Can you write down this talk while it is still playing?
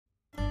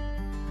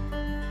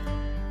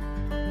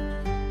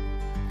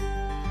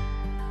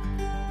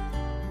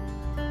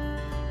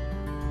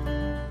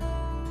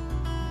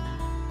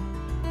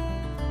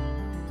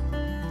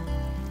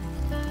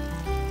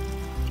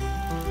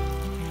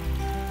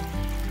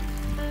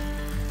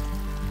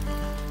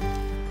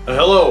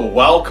Hello,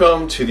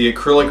 welcome to the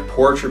Acrylic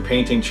Portrait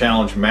Painting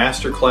Challenge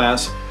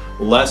Masterclass,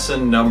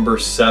 lesson number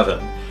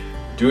 7.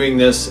 Doing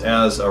this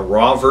as a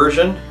raw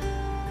version.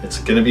 It's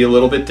going to be a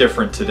little bit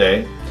different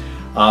today,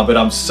 but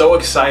I'm so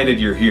excited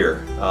you're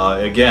here.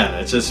 Again,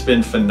 it's just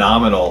been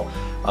phenomenal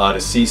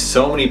to see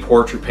so many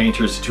portrait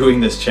painters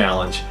doing this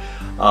challenge.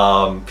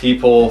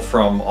 People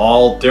from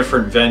all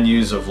different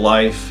venues of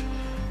life,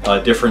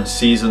 different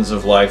seasons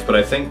of life, but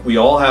I think we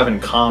all have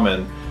in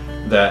common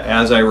that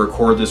as I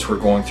record this, we're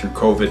going through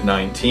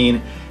COVID-19,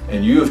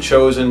 and you have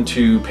chosen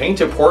to paint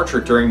a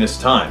portrait during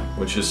this time,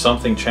 which is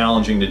something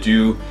challenging to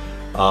do,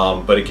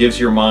 but it gives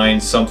your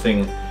mind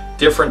something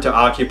different to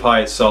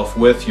occupy itself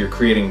with. You're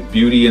creating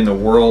beauty in the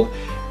world,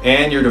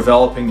 and you're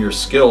developing your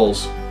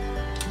skills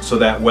so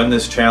that when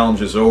this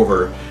challenge is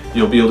over,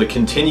 you'll be able to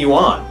continue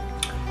on,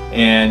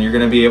 and you're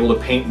going to be able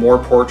to paint more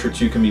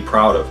portraits you can be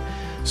proud of.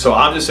 So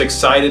I'm just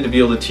excited to be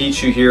able to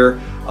teach you here.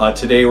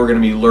 Today we're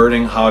going to be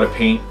learning how to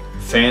paint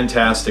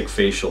fantastic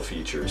facial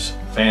features.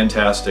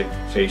 Fantastic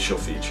facial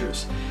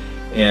features.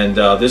 And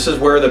this is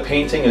where the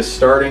painting is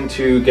starting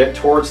to get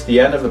towards the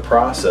end of the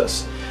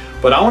process.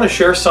 But I want to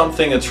share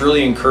something that's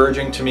really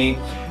encouraging to me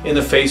in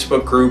the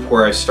Facebook group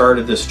where I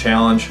started this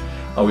challenge.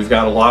 We've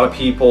got a lot of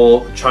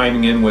people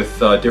chiming in with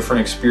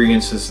different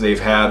experiences they've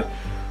had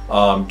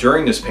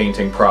during this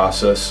painting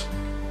process.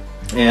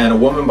 And a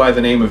woman by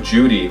the name of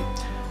Judy,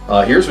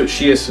 here's what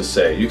she has to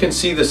say. You can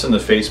see this in the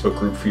Facebook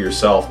group for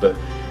yourself, but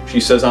she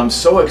says, "I'm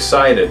so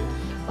excited.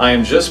 I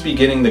am just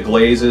beginning the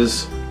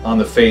glazes on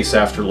the face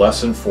after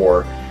lesson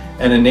 4,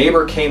 and a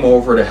neighbor came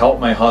over to help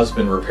my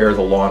husband repair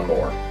the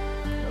lawnmower."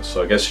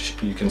 So I guess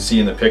you can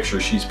see in the picture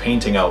she's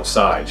painting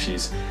outside.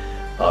 She's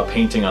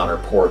painting on her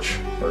porch,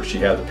 or she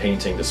had the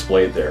painting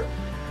displayed there.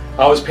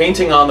 "I was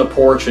painting on the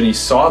porch and he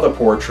saw the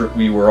portrait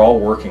we were all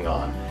working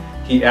on.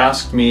 He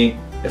asked me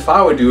if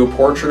I would do a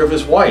portrait of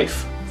his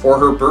wife for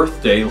her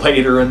birthday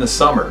later in the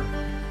summer.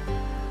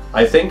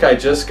 I think I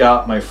just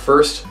got my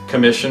first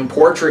commission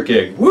portrait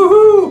gig.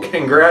 Woohoo!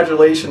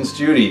 Congratulations,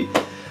 Judy.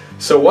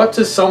 So what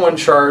does someone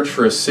charge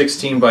for a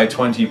 16 by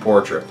 20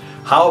 portrait?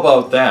 How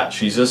about that?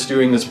 She's just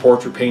doing this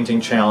portrait painting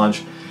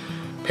challenge,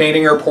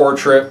 painting her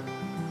portrait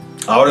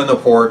out on the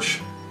porch,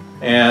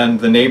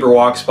 and the neighbor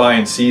walks by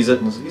and sees it,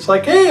 and he's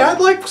like, "Hey, I'd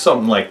like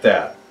something like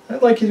that.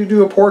 I'd like you to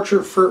do a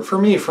portrait for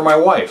me, for my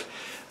wife."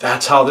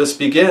 That's how this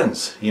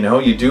begins. You know,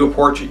 you do a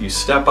portrait, you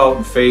step out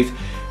in faith,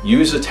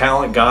 use the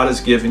talent God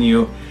has given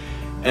you,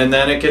 and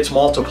then it gets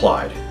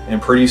multiplied, and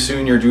pretty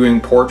soon you're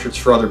doing portraits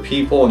for other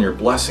people and you're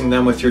blessing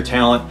them with your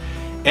talent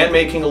and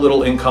making a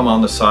little income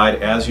on the side,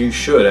 as you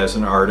should as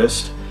an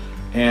artist.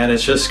 And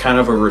it's just kind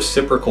of a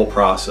reciprocal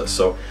process.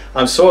 So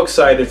I'm so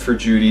excited for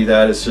Judy.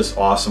 That is just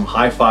awesome.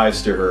 High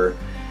fives to her.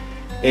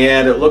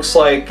 And it looks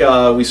like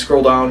we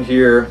scroll down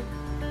here,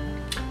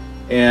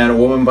 and a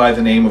woman by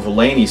the name of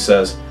Eleni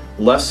says,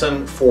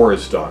 "Lesson 4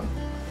 is done.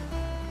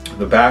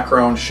 The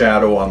background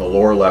shadow on the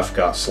lower left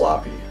got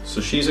sloppy." So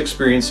she's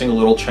experiencing a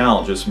little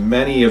challenge, as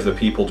many of the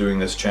people doing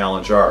this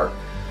challenge are.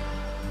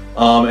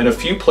 In a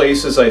few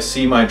places I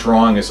see my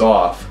drawing is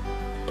off,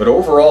 but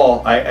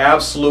overall I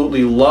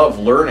absolutely love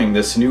learning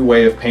this new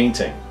way of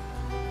painting.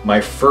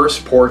 My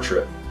first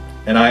portrait,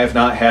 and I have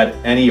not had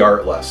any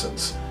art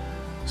lessons.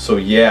 So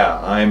yeah,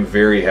 I'm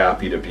very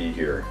happy to be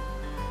here.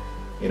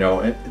 You know,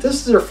 and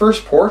this is her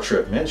first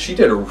portrait, man. She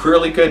did a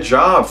really good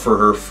job for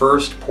her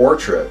first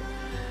portrait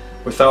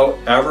without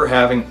ever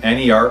having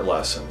any art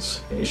lessons.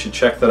 You should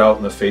check that out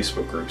in the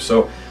Facebook group.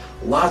 So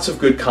lots of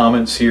good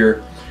comments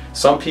here.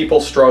 Some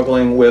people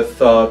struggling with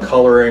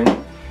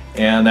coloring,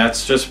 and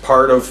that's just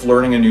part of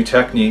learning a new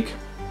technique.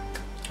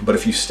 But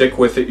if you stick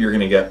with it, you're going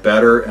to get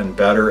better and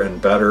better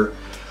and better.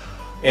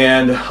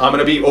 And I'm going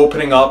to be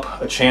opening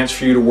up a chance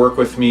for you to work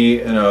with me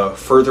in a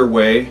further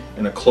way,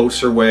 in a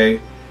closer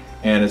way,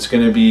 and it's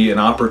going to be an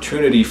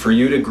opportunity for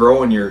you to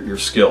grow in your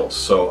skills.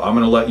 So I'm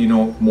going to let you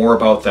know more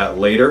about that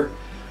later.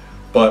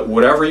 But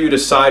whatever you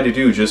decide to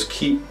do, just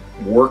keep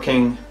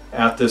working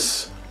at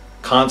this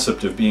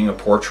concept of being a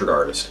portrait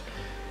artist.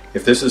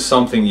 If this is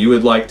something you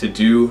would like to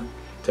do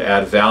to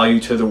add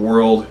value to the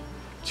world,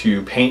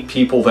 to paint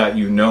people that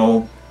you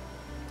know,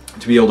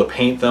 to be able to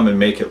paint them and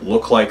make it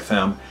look like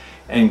them,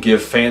 and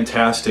give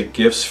fantastic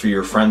gifts for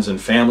your friends and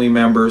family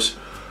members,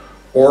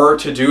 or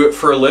to do it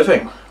for a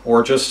living,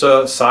 or just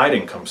a side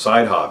income,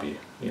 side hobby.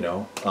 You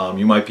know,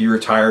 you might be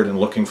retired and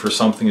looking for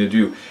something to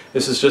do.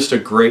 This is just a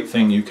great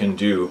thing you can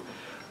do.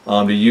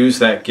 To use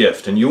that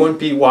gift, and you wouldn't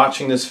be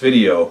watching this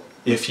video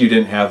if you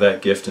didn't have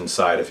that gift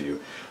inside of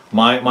you.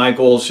 My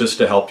goal is just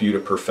to help you to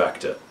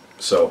perfect it.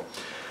 So,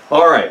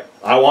 all right,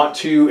 I want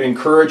to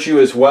encourage you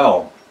as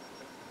well.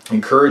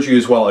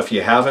 If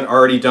you haven't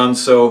already done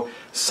so,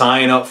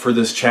 sign up for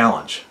this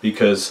challenge,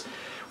 because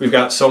we've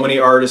got so many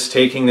artists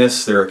taking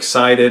this. They're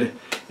excited,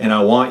 and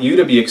I want you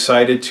to be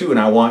excited too, and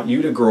I want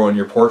you to grow in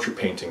your portrait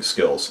painting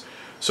skills.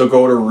 So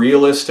go to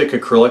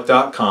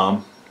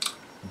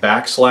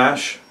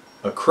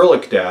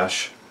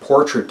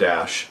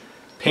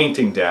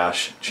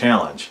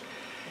realisticacrylic.com/acrylic-portrait-painting-challenge.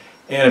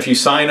 And if you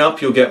sign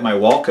up, you'll get my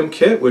welcome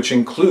kit, which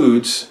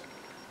includes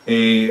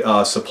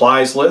a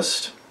supplies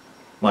list,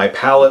 my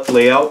palette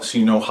layout so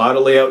you know how to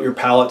lay out your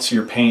palettes so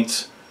your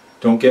paints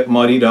don't get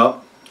muddied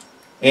up,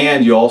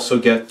 and you also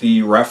get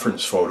the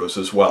reference photos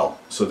as well,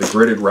 so the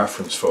gridded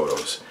reference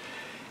photos.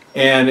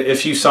 And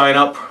if you sign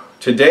up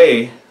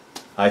today,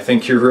 I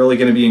think you're really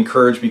going to be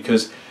encouraged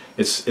because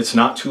it's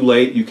not too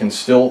late. You can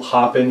still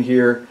hop in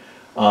here.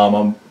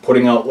 I'm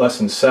putting out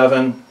lesson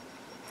 7,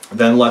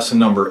 then lesson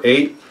number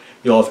 8.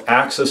 You'll have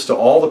access to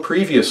all the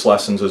previous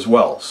lessons as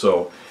well.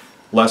 So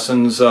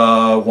lessons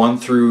 1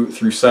 through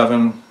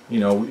 7, you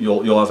know,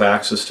 you'll have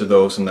access to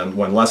those. And then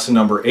when lesson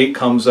number 8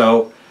 comes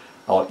out,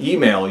 I'll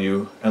email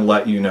you and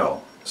let you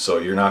know. So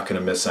you're not going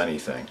to miss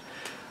anything.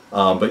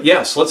 But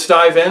yes, let's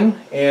dive in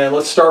and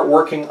let's start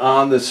working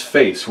on this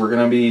face. We're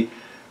going to be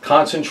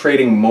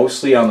concentrating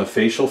mostly on the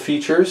facial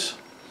features.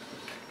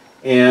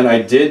 And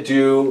I did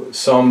do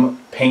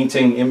some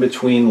painting in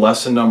between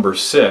lesson number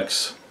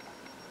 6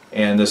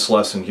 and this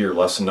lesson here,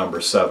 lesson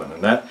number 7.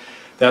 And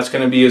that's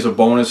going to be as a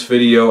bonus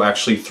video,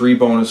 actually 3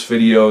 bonus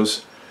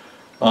videos.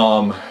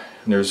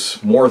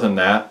 There's more than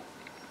that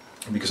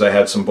because I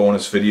had some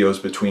bonus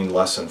videos between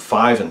lesson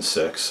 5 and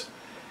 6.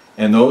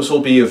 And those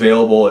will be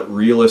available at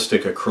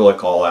Realistic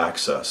Acrylic All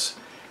Access.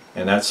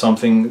 And that's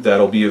something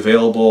that'll be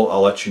available.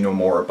 I'll let you know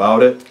more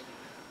about it.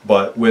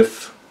 But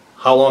with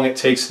how long it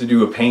takes to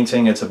do a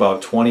painting, it's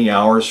about 20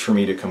 hours for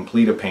me to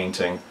complete a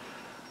painting.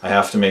 I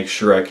have to make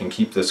sure I can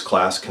keep this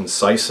class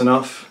concise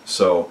enough.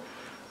 So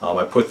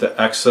I put the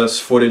excess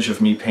footage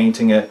of me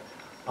painting it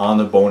on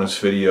the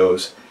bonus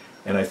videos.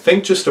 And I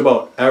think just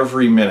about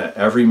every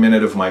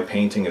minute of my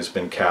painting has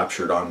been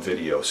captured on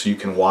video. So you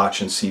can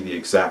watch and see the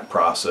exact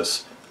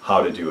process,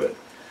 how to do it.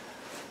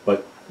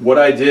 But what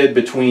I did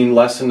between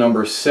lesson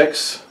number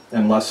 6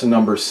 and lesson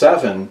number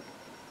 7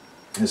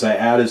 is I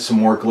added some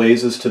more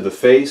glazes to the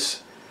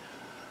face.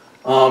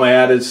 I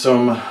added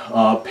some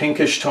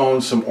pinkish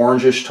tones, some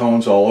orangish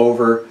tones all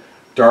over.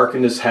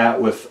 Darkened his hat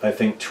with, I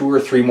think, 2 or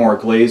 3 more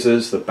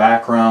glazes. The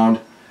background,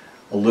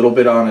 a little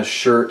bit on his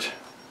shirt.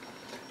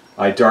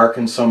 I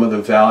darkened some of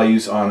the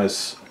values on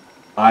his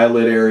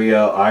eyelid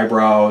area,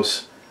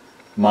 eyebrows,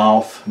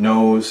 mouth,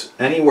 nose,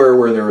 anywhere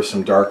where there were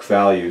some dark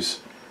values,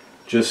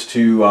 just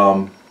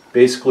to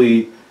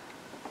basically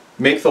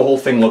make the whole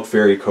thing look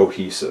very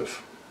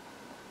cohesive.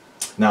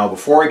 Now,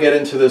 before I get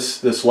into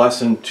this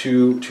lesson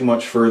too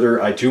much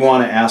further, I do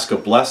want to ask a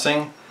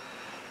blessing,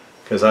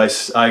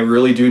 because I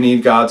really do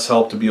need God's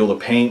help to be able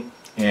to paint,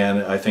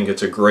 and I think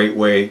it's a great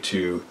way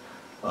to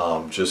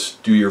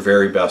just do your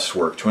very best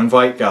work, to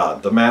invite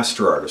God, the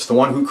master artist, the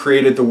one who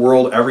created the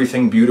world,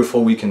 everything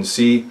beautiful we can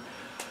see,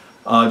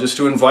 just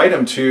to invite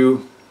him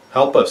to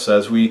help us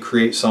as we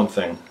create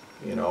something,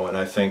 you know. And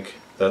I think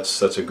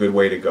that's a good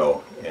way to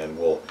go, and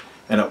we'll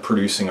end up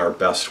producing our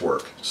best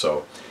work.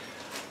 So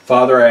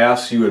Father, I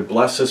ask you would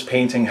bless this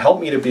painting, help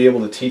me to be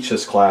able to teach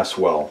this class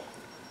well.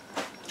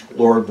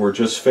 Lord, we're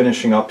just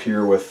finishing up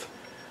here with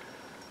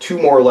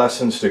 2 more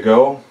lessons to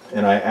go,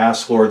 and I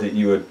ask, Lord, that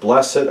you would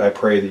bless it. I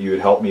pray that you would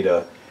help me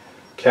to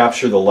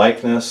capture the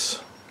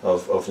likeness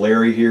of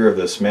Larry here, of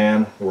this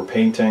man who we're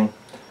painting.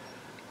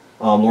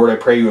 Lord, I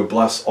pray you would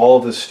bless all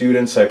of the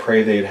students. I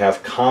pray they'd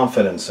have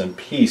confidence and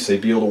peace.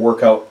 They'd be able to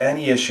work out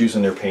any issues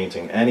in their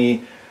painting,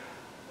 any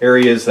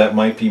areas that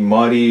might be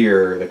muddy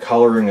or the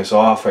coloring is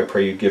off. I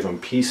pray you'd give them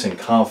peace and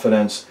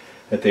confidence,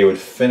 that they would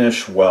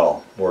finish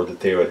well, Lord, that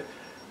they would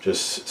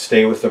just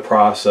stay with the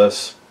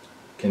process,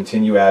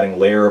 continue adding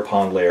layer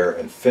upon layer,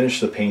 and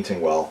finish the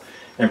painting well,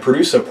 and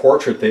produce a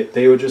portrait that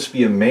they would just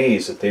be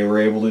amazed that they were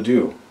able to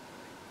do.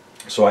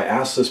 So I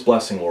ask this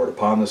blessing, Lord,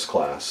 upon this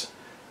class.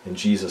 In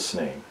Jesus'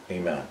 name,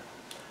 amen.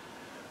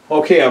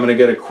 Okay, I'm going to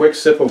get a quick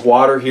sip of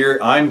water here.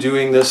 I'm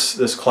doing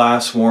this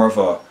class more of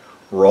a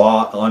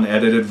raw,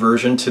 unedited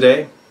version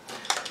today.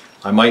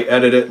 I might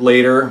edit it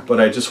later,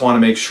 but I just want to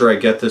make sure I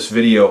get this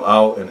video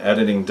out, and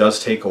editing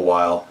does take a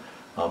while.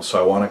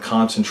 So I want to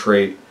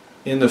concentrate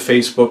in the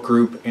Facebook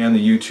group and the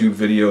YouTube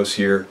videos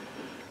here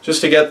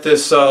just to get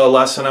this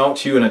lesson out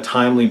to you in a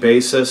timely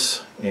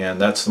basis,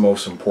 and that's the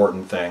most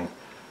important thing.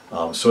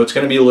 So it's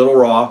going to be a little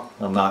raw.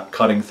 I'm not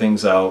cutting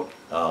things out,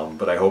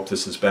 but I hope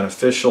this is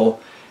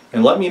beneficial.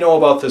 And let me know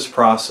about this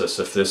process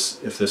if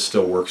this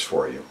still works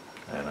for you.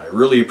 And I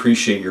really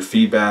appreciate your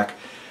feedback,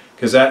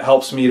 because that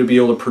helps me to be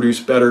able to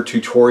produce better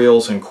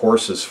tutorials and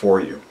courses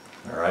for you.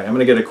 All right, I'm going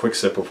to get a quick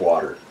sip of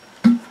water.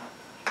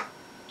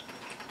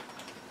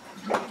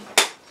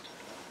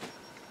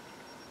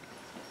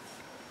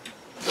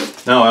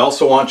 Now, I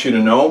also want you to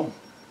know,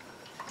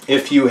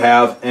 if you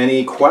have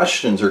any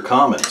questions or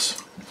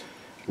comments,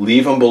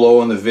 leave them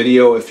below in the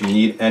video. If you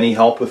need any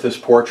help with this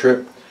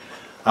portrait,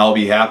 I'll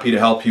be happy to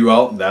help you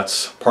out.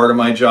 That's part of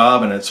my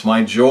job, and it's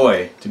my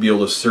joy to be able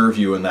to serve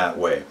you in that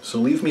way. So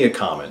leave me a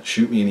comment,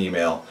 shoot me an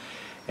email.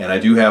 And I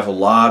do have a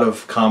lot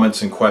of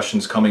comments and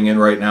questions coming in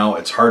right now.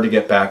 It's hard to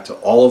get back to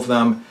all of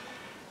them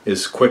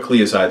as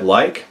quickly as I'd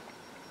like.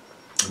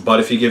 But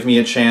if you give me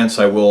a chance,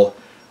 I will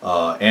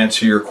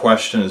answer your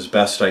question as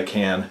best I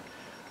can.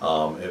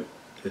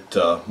 It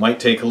might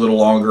take a little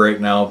longer right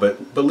now,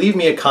 but leave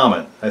me a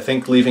comment. I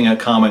think leaving a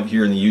comment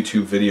here in the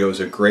YouTube video is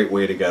a great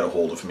way to get a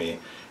hold of me,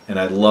 and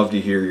I'd love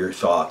to hear your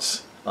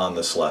thoughts on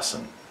this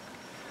lesson.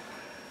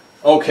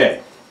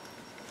 Okay,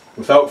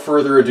 without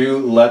further ado,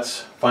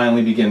 let's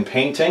finally begin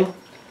painting,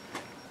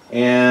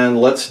 and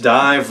let's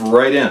dive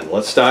right in.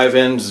 Let's dive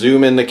in,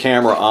 zoom in the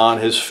camera on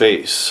his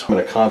face. I'm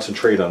going to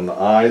concentrate on the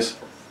eyes.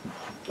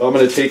 I'm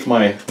going to take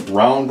my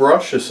round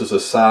brush. This is a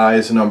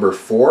size number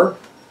 4.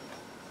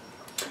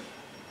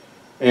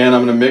 And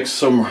I'm going to mix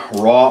some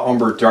raw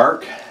umber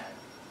dark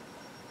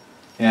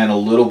and a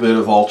little bit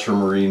of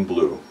ultramarine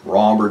blue.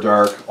 Raw umber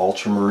dark,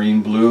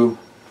 ultramarine blue,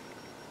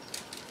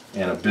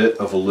 and a bit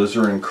of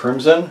alizarin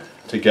crimson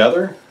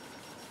together,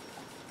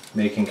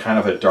 making kind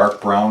of a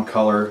dark brown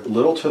color, a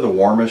little to the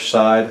warmish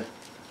side.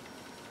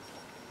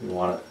 You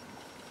want it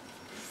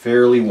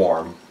fairly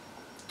warm.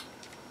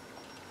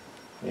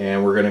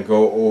 And we're going to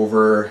go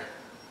over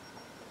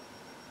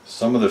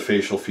some of the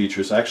facial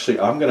features. Actually,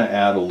 I'm going to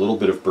add a little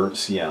bit of burnt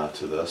sienna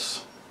to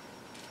this.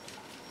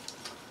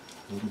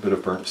 A little bit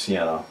of burnt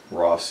sienna,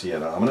 raw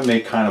sienna. I'm going to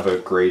make kind of a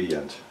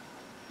gradient.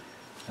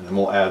 And then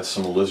we'll add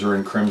some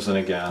alizarin crimson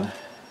again.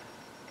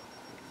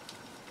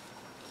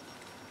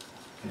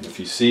 And if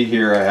you see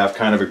here, I have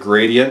kind of a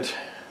gradient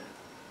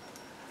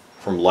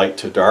from light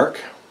to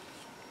dark.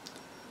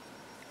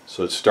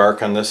 So it's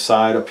dark on this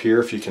side up here,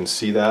 if you can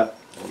see that.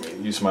 Let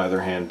me use my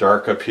other hand.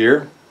 Dark up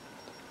here,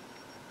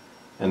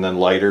 and then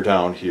lighter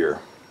down here.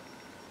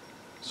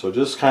 So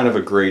just kind of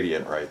a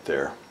gradient right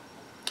there.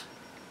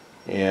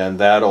 And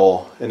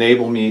that'll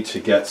enable me to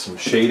get some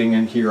shading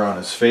in here on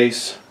his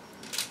face.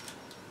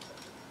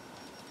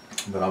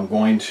 But I'm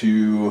going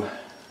to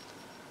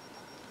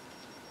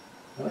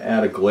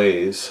add a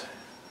glaze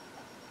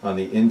on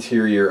the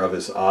interior of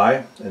his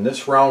eye. And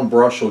this round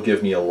brush will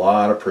give me a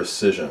lot of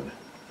precision,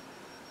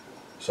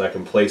 so I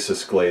can place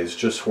this glaze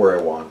just where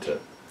I want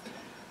it.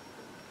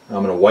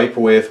 I'm going to wipe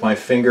away with my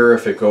finger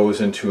if it goes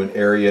into an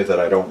area that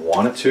I don't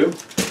want it to.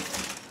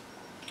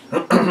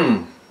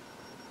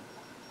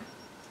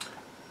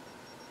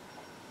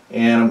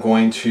 And I'm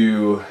going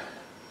to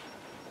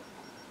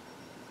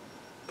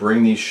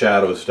bring these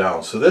shadows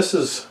down. So this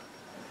is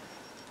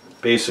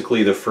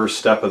basically the first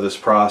step of this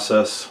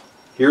process.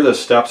 Here the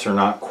steps are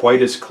not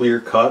quite as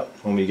clear cut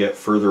when we get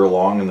further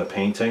along in the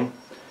painting.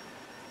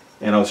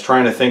 And I was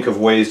trying to think of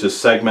ways to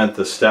segment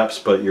the steps,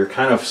 but you're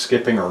kind of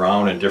skipping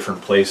around in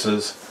different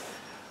places.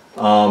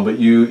 But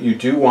you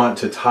do want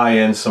to tie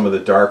in some of the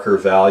darker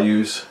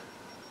values.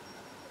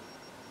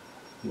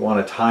 You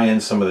want to tie in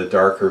some of the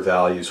darker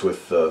values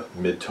with the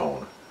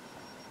mid-tone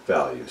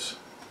values.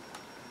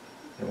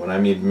 And when I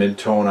mean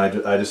mid-tone,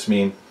 I just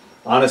mean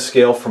on a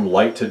scale from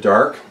light to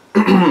dark,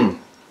 it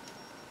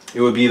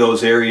would be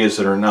those areas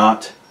that are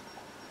not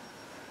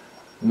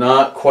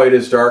quite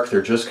as dark.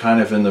 They're just kind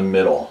of in the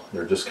middle.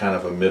 They're just kind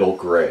of a middle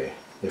gray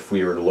if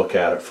we were to look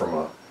at it from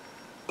a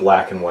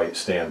black and white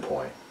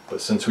standpoint. But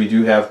since we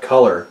do have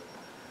color,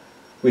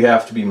 we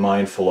have to be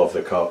mindful of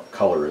the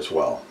color as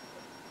well.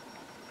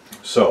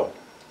 So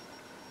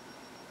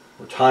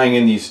we're tying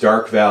in these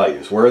dark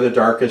values. Where are the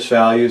darkest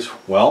values?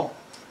 Well,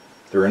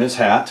 they're in his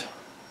hat.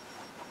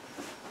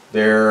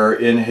 They're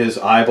in his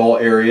eyeball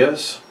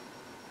areas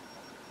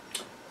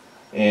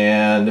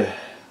and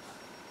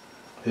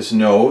his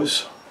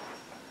nose.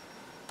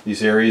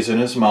 These areas in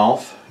his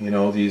mouth, you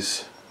know,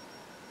 these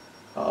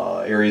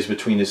areas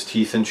between his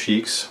teeth and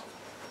cheeks.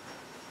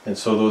 And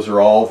so those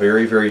are all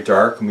very, very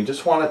dark, and we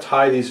just want to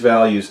tie these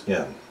values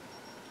in.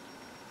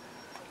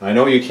 I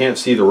know you can't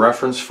see the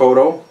reference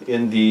photo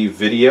in the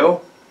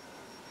video,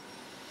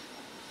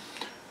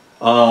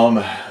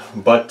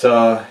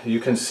 but you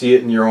can see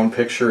it in your own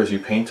picture as you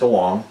paint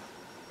along.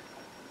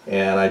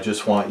 And I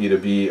just want you to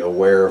be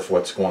aware of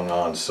what's going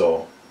on.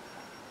 So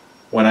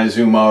when I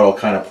zoom out, I'll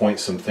kind of point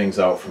some things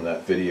out from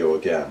that video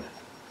again.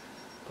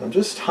 But I'm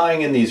just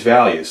tying in these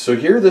values. So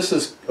here this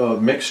is a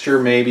mixture,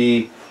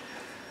 maybe,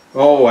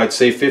 oh, I'd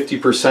say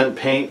 50%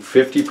 paint,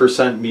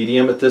 50%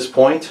 medium at this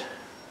point.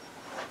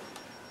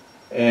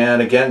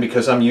 And again,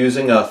 because I'm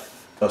using a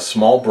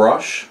small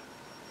brush,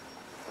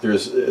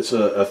 it's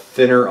a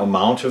thinner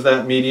amount of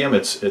that medium.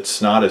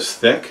 It's not as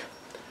thick.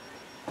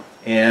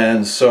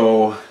 And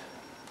so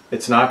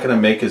it's not going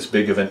to make as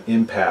big of an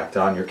impact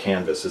on your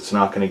canvas. It's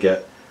not going to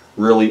get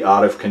really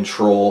out of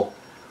control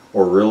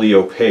or really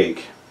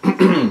opaque.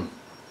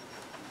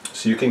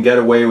 So you can get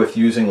away with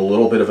using a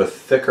little bit of a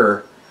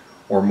thicker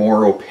or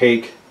more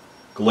opaque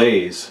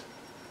glaze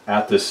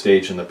at this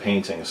stage in the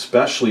painting,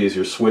 especially as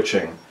you're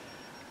switching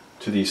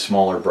to these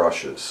smaller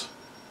brushes.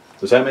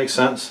 Does that make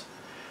sense?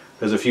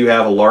 Because if you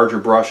have a larger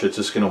brush, it's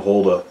just going to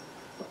hold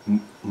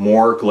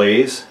more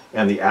glaze,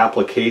 and the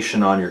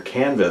application on your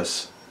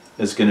canvas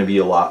is going to be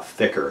a lot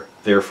thicker.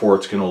 Therefore,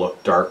 it's going to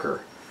look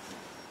darker.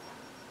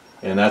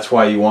 And that's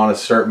why you want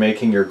to start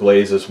making your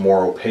glazes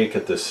more opaque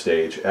at this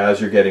stage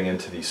as you're getting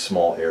into these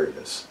small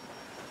areas.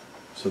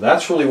 So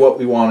that's really what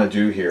we want to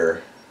do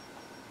here.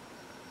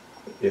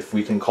 If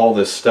we can call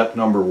this step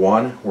number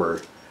 1,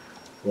 we're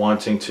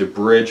wanting to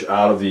bridge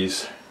out of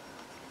these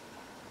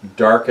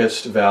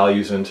darkest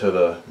values into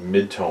the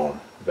mid-tone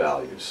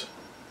values.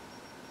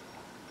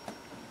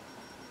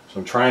 So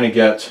I'm trying to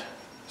get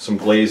some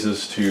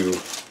glazes to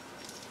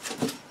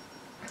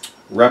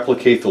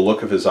replicate the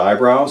look of his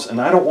eyebrows,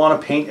 and I don't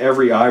want to paint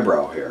every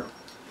eyebrow here.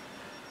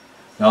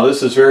 Now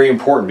this is very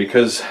important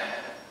because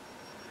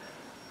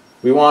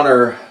we want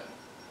our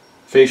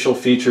facial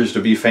features to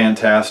be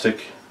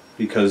fantastic,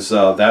 because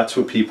that's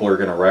what people are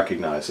going to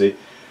recognize.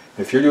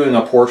 If you're doing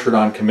a portrait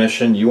on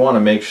commission, you want to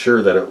make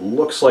sure that it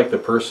looks like the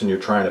person you're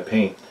trying to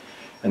paint,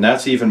 and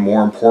that's even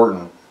more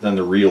important than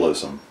the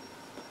realism.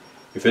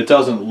 If it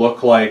doesn't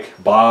look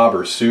like Bob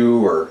or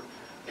Sue or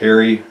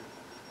Harry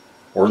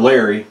or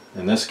Larry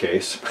in this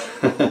case,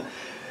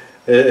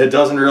 it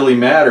doesn't really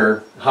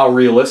matter how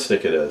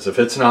realistic it is. If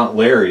it's not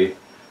Larry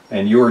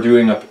and you are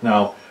doing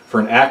now for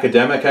an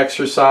academic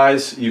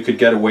exercise, you could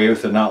get away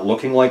with it not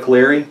looking like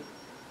Larry,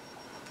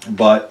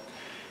 but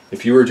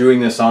if you were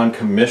doing this on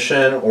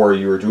commission or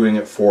you were doing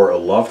it for a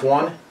loved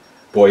one,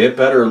 boy, it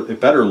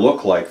better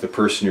look like the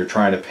person you're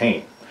trying to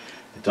paint.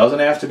 It doesn't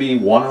have to be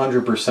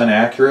 100%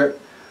 accurate,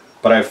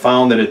 but I've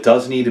found that it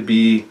does need to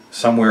be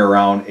somewhere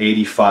around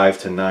 85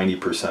 to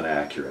 90%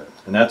 accurate.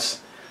 And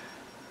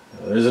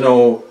there's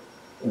no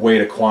way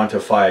to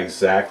quantify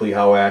exactly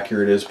how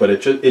accurate it is, but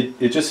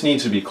it just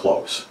needs to be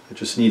close. It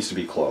just needs to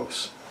be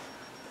close.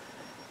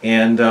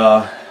 And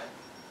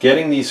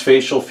getting these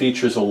facial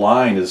features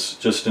aligned is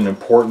just an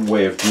important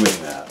way of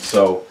doing that.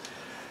 So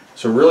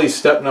really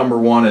step number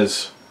one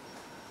is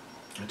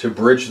to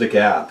bridge the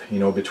gap,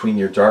 between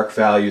your dark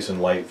values and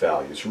light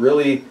values.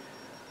 Really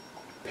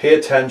pay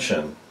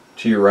attention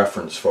to your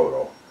reference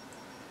photo.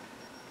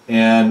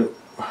 And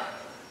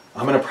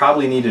I'm going to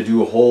probably need to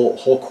do a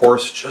whole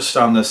course just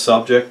on this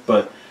subject,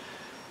 but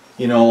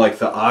like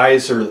the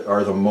eyes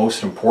are the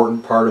most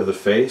important part of the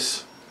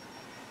face,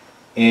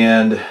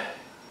 and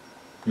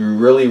you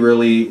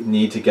really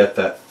need to get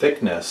that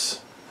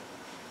thickness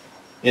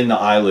in the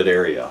eyelid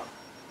area.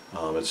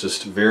 It's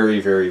just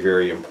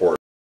very important.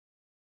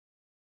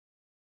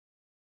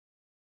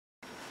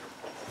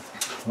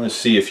 I want to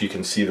see if you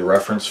can see the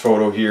reference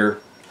photo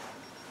here.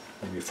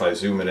 Maybe if I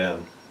zoom it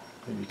in,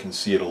 maybe you can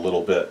see it a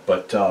little bit.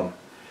 But a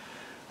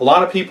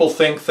lot of people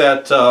think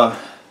that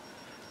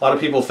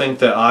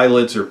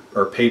eyelids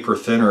are paper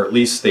thin, or at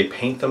least they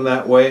paint them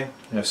that way.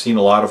 And I've seen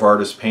a lot of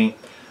artists paint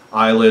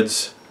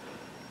eyelids,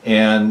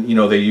 and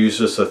they use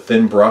just a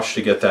thin brush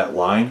to get that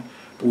line.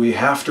 But we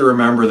have to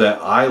remember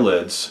that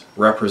eyelids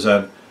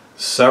represent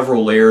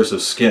several layers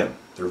of skin.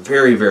 They're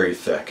very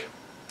thick.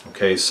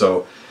 Okay,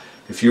 so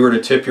if you were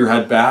to tip your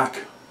head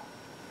back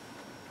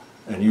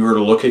and you were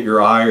to look at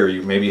your eye, or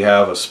you maybe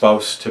have a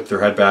spouse tip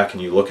their head back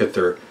and you look at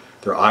their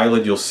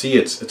eyelid, you'll see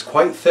it's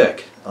quite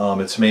thick.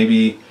 It's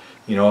maybe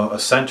a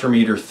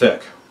centimeter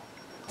thick,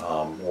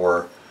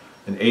 or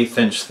an 1/8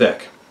 inch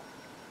thick.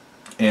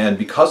 And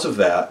because of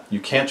that, you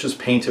can't just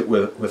paint it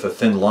with a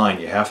thin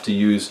line. You have to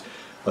use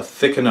a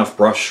thick enough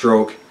brush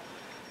stroke,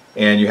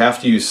 and you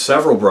have to use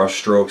several brush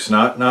strokes,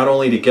 not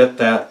only to get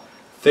that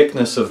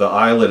thickness of the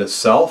eyelid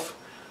itself,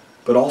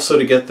 but also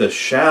to get the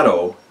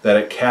shadow that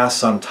it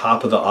casts on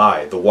top of the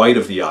eye, the white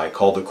of the eye,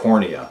 called the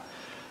cornea.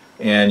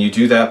 And you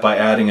do that by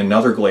adding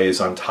another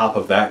glaze on top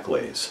of that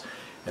glaze.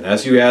 And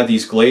as you add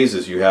these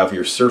glazes, you have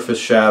your surface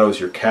shadows,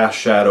 your cast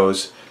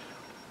shadows.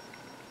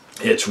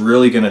 It's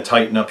really going to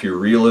tighten up your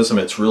realism.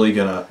 It's really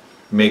going to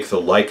make the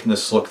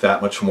likeness look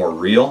that much more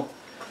real.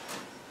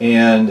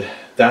 And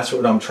that's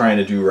what I'm trying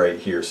to do right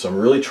here. So I'm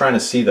really trying to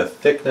see the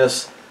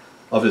thickness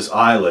of his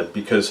eyelid,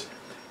 because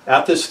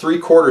at this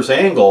 3/4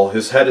 angle,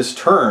 his head is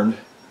turned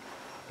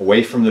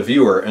away from the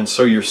viewer, and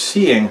so you're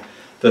seeing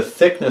the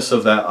thickness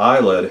of that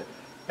eyelid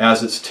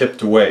as it's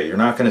tipped away. You're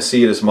not going to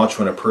see it as much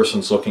when a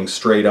person's looking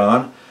straight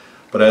on,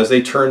 but as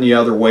they turn the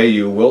other way,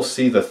 you will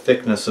see the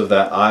thickness of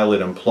that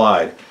eyelid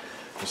implied,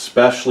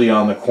 especially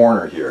on the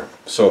corner here.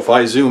 So if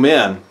I zoom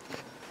in,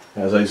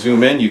 as I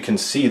zoom in, you can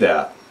see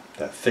that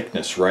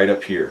thickness right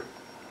up here.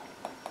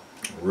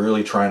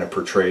 Really trying to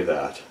portray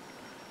that.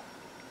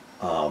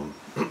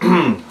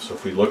 So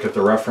if we look at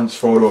the reference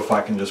photo, if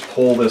I can just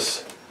pull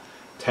this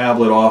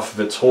tablet off of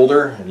its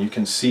holder, and you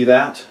can see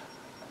that.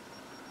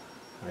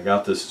 I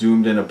got this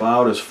zoomed in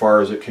about as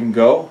far as it can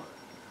go.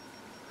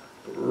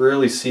 But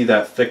really see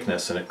that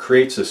thickness, and it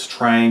creates this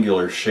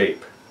triangular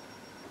shape.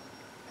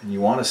 And you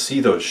want to see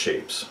those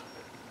shapes.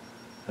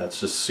 That's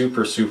just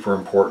super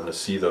important to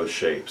see those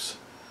shapes.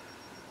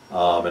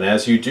 And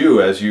as you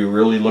do, as you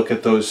really look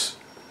at those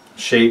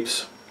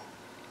shapes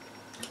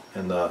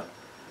and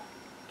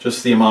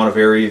just the amount of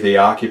area they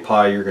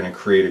occupy, you're going to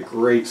create a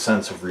great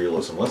sense of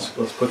realism. Let's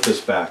put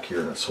this back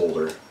here in its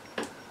holder.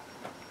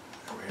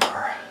 There we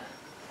are.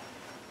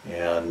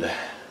 And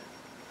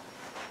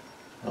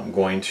I'm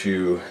going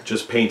to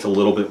just paint a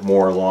little bit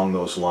more along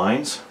those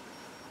lines.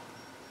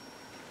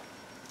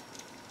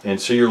 And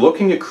so you're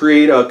looking to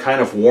create a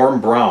kind of warm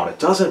brown. It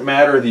doesn't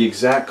matter the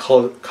exact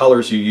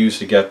colors you use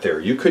to get there.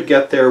 You could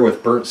get there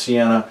with burnt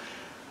sienna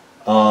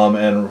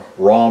and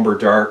raw umber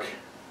dark,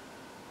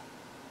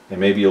 and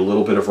maybe a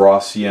little bit of raw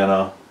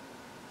sienna,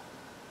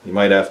 You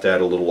might have to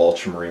add a little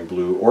ultramarine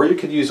blue, or you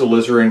could use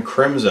alizarin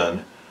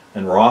crimson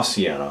and raw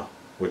sienna,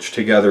 which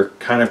together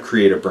kind of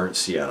create a burnt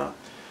sienna.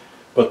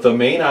 But the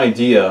main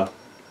idea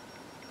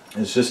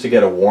is just to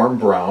get a warm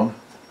brown,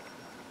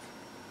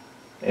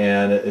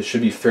 and it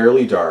should be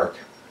fairly dark,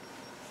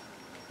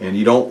 and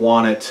you don't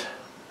want it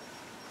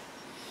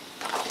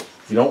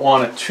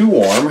too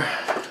warm.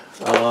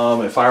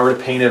 If I were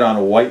to paint it on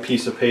a white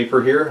piece of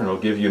paper here, and it'll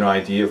give you an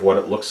idea of what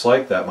it looks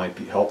like, that might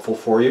be helpful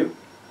for you.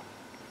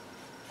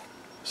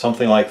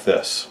 Something like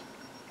this.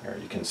 There,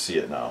 you can see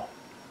it now.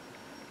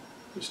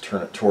 Just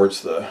turn it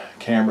towards the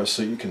camera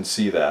so you can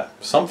see that.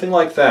 Something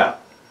like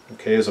that,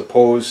 okay, as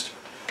opposed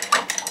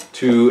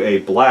to a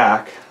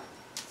black,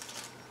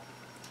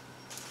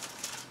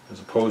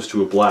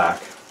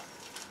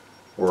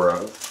 or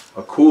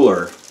a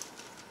cooler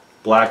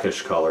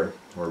blackish color,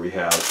 where we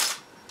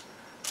have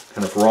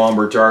kind of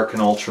umber dark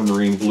and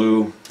ultramarine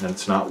blue, and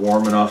it's not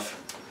warm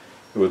enough.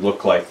 It would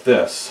look like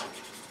this.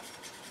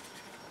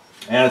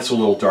 And it's a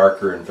little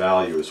darker in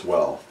value as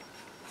well.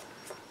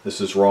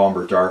 This is raw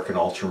umber dark and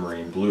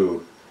ultramarine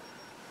blue,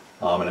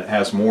 and it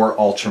has more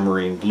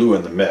ultramarine blue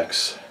in the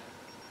mix.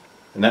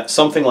 And that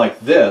something like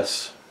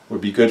this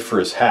would be good for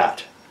his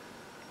hat.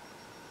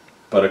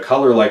 But a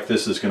color like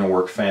this is going to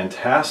work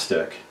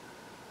fantastic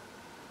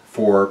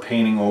for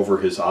painting over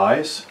his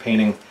eyes,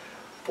 painting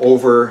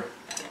over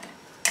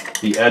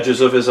the edges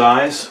of his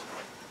eyes.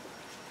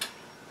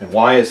 And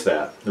why is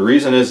that? The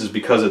reason is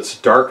because it's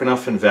dark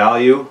enough in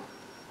value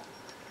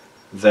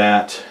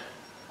that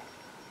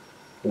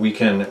we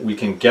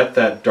can get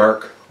that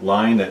dark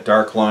line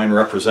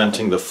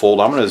representing the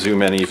fold. I'm going to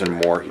zoom in even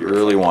more. You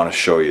really want to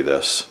show you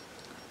this.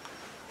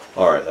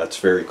 Alright, that's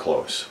very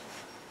close.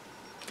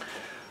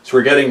 So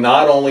we're getting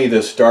not only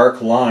this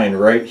dark line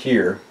right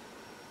here,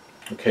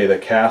 okay,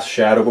 that casts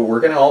shadow, but we're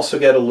going to also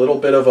get a little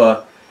bit of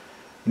a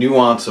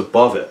nuance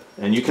above it.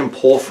 And you can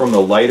pull from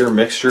the lighter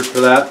mixture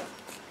for that.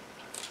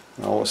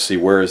 Now let's see,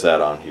 where is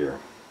that on here?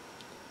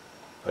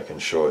 If I can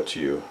show it to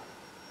you.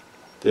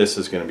 This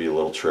is going to be a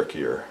little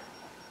trickier.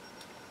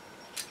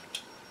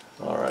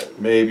 Alright,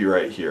 maybe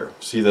right here.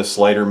 See this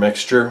lighter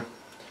mixture?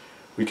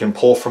 We can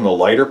pull from the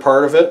lighter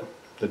part of it.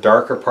 The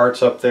darker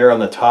part's up there on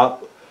the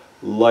top,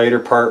 lighter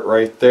part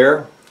right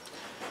there.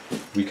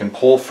 We can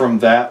pull from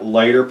that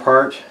lighter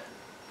part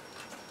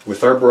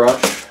with our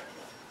brush,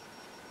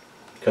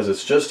 because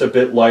it's just a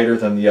bit lighter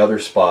than the other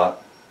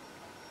spot,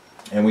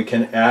 and we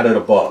can add it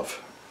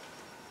above.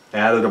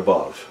 Add it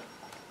above.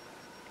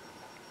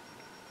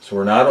 So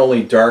we're not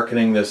only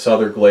darkening this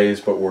other glaze,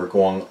 but we're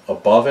going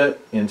above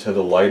it into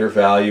the lighter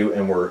value,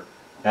 and we're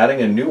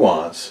adding a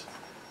nuance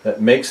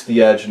that makes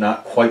the edge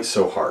not quite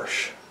so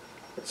harsh.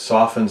 It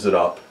softens it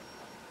up,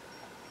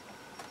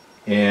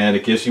 and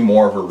it gives you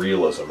more of a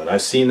realism. And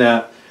I've seen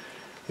that,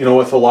 you know,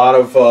 with a lot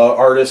of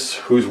artists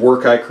whose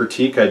work I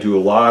critique. I do a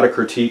lot of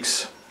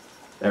critiques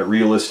at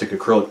Realistic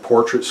Acrylic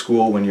Portrait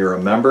School when you're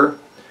a member,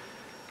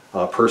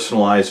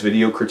 personalized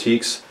video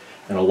critiques,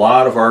 and a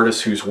lot of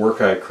artists whose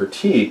work I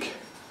critique,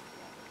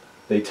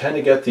 they tend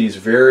to get these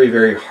very,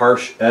 very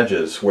harsh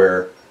edges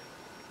where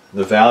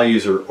the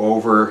values are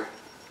over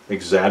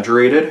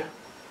exaggerated,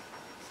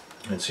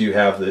 and so you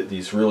have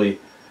these really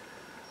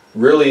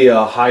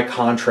high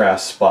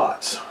contrast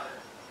spots.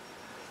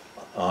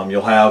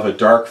 You'll have a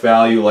dark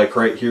value like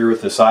right here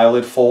with this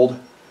eyelid fold,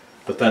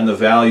 but then the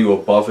value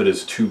above it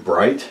is too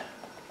bright.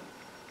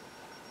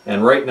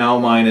 And right now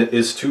mine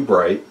is too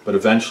bright, but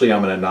eventually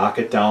I'm going to knock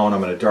it down,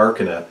 I'm going to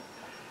darken it,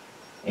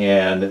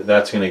 and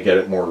that's going to get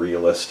it more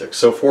realistic.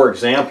 So for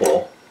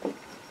example,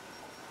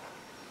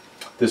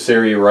 this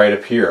area right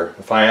up here,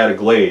 if I add a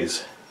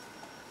glaze,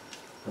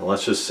 and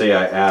let's just say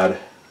I add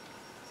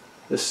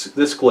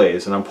this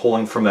glaze, and I'm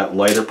pulling from that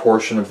lighter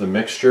portion of the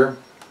mixture,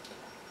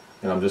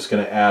 and I'm just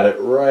going to add it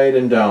right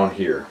in down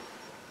here.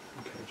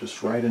 Okay,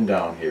 just right in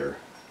down here.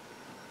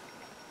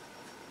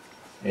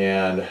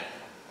 And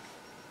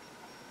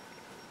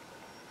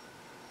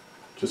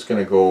just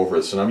going to go over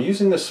this. And I'm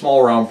using this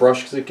small round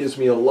brush because it gives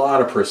me a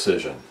lot of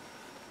precision.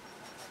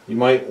 You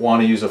might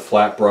want to use a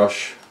flat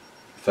brush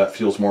if that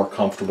feels more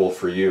comfortable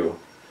for you.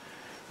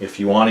 If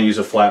you want to use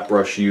a flat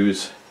brush,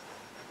 use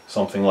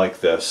something like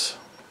this,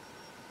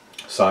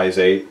 size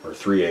 8 or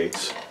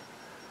 3/8.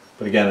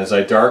 But again, as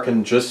I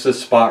darken just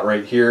this spot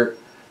right here,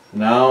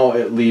 now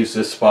it leaves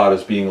this spot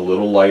as being a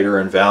little lighter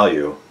in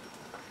value,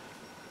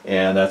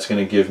 and that's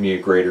going to give me a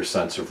greater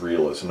sense of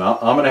realism. Now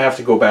I'm going to have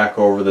to go back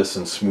over this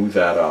and smooth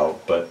that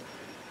out, but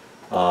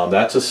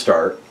that's a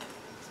start.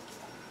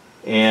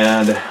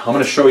 And I'm going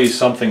to show you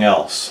something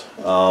else.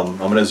 I'm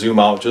going to zoom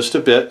out just a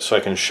bit so I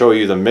can show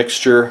you the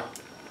mixture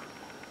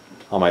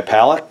on my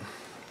palette.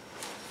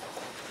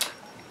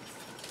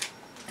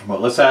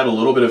 But let's add a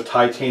little bit of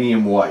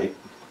titanium white.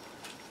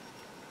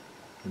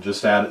 And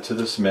just add it to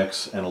this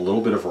mix, and a little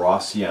bit of raw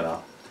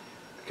sienna,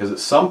 because at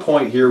some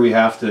point here we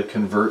have to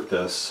convert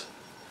this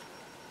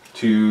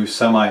to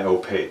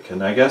semi-opaque,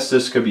 and I guess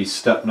this could be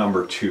step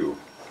number 2.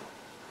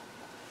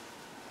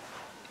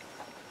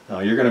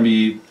 Now you're going to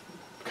be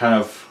kind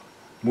of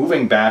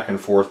moving back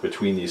and forth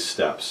between these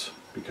steps,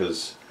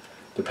 because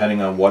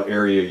depending on what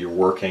area you're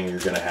working, you're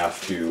going to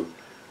have to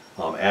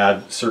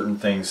add certain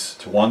things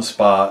to one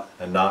spot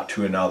and not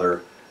to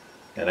another,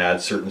 and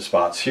add certain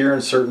spots here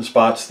and certain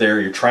spots there.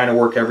 You're trying to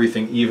work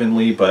everything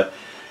evenly, but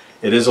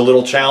it is a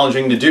little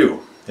challenging to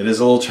do. It is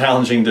a little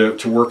challenging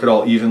to work it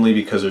all evenly,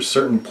 because there's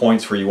certain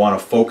points where you want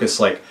to focus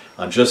like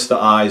on just the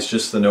eyes,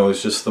 just the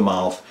nose, just the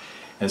mouth,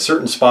 and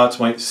certain spots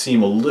might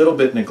seem a little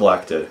bit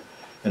neglected,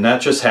 and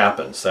that just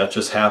happens. That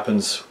just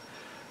happens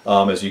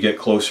as you get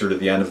closer to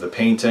the end of the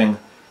painting.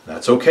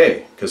 That's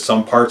okay, because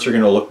some parts are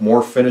going to look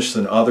more finished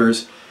than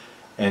others,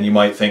 and you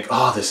might think,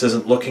 oh, this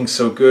isn't looking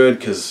so good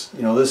because,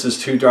 you know, this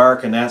is too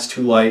dark and that's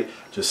too light.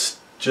 Just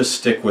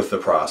stick with the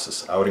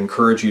process. I would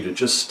encourage you to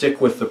just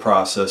stick with the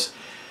process.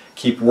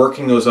 Keep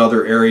working those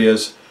other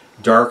areas,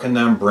 darken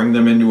them, bring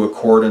them into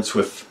accordance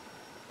with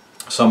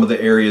some of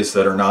the areas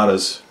that are not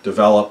as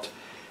developed,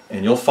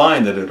 and you'll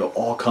find that it'll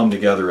all come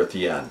together at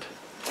the end.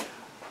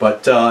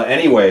 But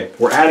anyway,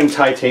 we're adding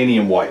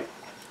titanium white.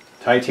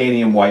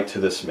 Titanium white to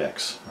this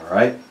mix, all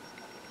right?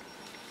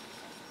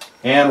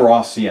 And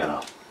raw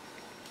sienna.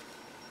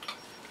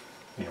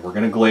 And we're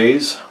going to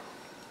glaze.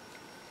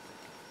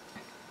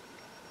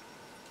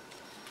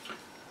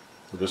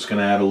 We're just going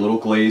to add a little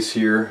glaze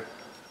here.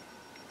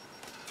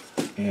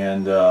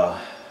 And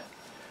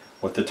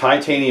what the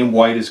titanium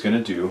white is going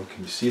to do,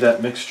 can you see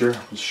that mixture?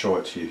 Let's show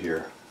it to you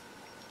here.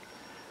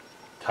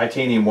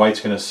 Titanium white's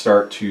going to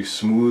start to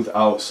smooth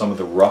out some of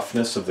the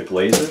roughness of the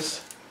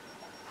glazes,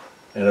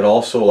 and it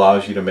also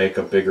allows you to make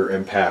a bigger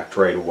impact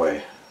right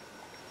away,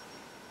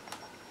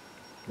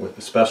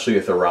 especially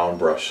with a round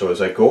brush. So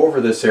as I go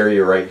over this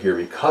area right here,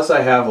 because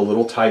I have a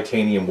little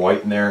titanium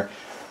white in there,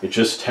 it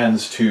just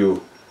tends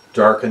to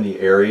darken the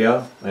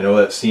area. I know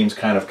that seems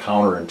kind of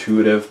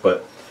counterintuitive,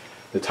 but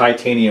the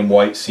titanium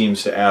white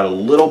seems to add a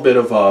little bit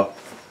of a,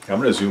 I'm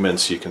going to zoom in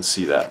so you can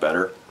see that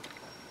better.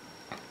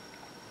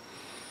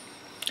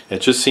 It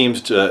just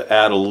seems to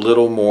add a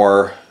little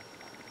more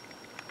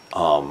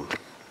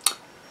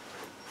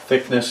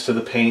thickness to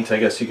the paint, I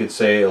guess you could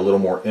say, a little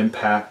more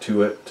impact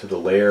to it, to the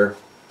layer,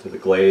 to the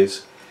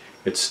glaze.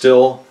 It's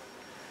still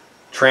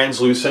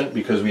translucent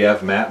because we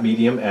have matte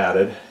medium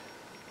added,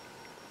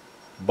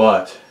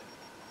 but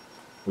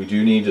we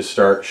do need to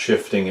start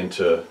shifting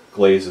into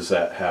glazes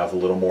that have a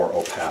little more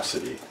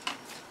opacity.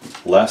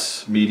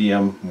 Less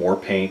medium, more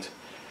paint,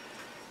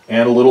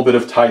 and a little bit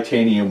of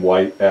titanium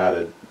white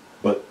added.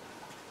 But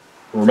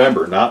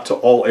remember, not to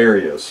all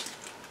areas,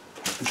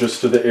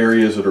 just to the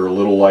areas that are a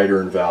little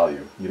lighter in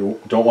value. You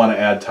don't want to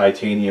add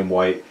titanium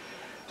white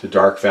to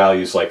dark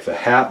values like the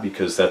hat,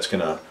 because that's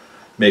going to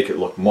make it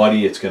look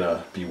muddy. It's going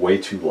to be way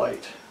too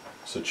light.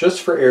 So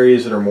just for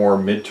areas that are more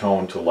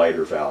mid-tone to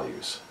lighter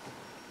values.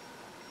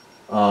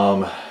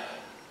 I'm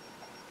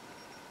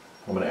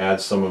going to add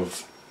some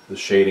of the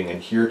shading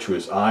in here to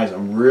his eyes.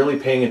 I'm really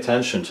paying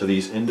attention to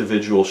these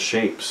individual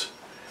shapes.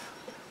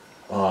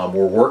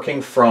 We're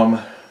working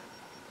from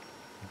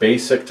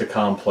basic to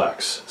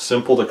complex,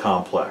 simple to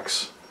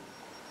complex.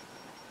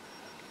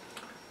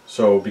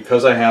 So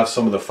because I have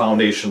some of the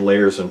foundation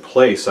layers in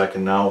place, I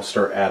can now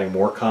start adding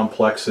more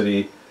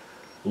complexity,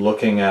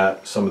 looking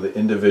at some of the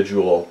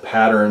individual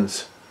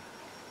patterns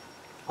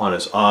on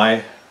his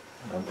eye.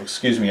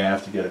 Excuse me, I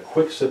have to get a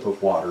quick sip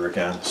of water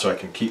again so I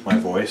can keep my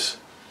voice.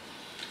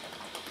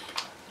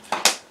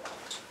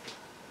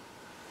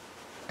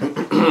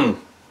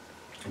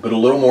 But a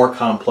little more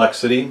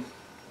complexity.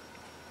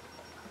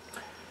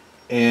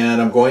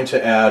 And I'm going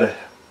to add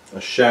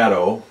a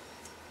shadow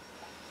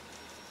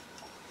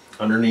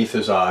underneath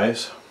his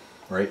eyes,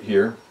 right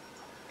here.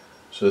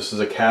 So this is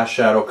a cast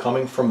shadow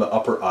coming from the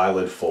upper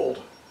eyelid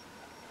fold.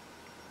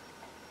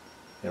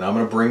 And I'm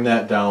going to bring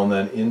that down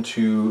then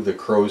into the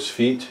crow's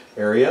feet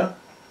area.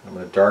 I'm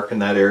going to darken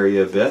that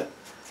area a bit.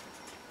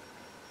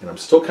 And I'm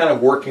still kind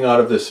of working out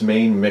of this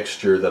main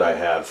mixture that I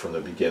had from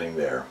the beginning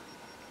there.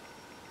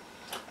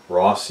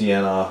 Raw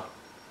sienna,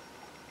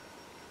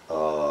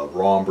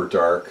 raw umber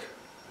dark,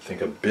 I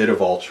think a bit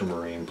of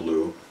ultramarine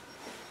blue,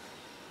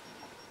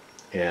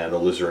 and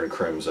alizarin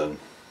crimson.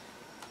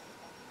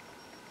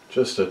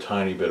 Just a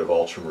tiny bit of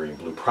ultramarine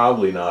blue,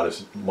 probably not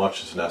as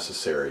much as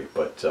necessary,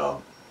 but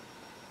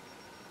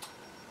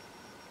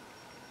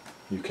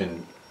you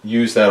can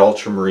use that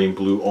ultramarine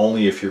blue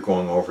only if you're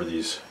going over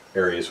these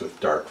areas with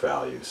dark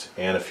values,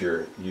 and if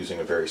you're using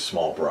a very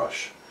small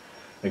brush.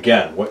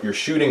 Again, what you're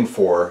shooting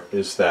for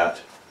is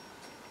that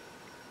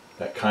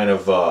kind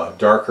of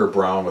darker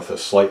brown with a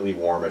slightly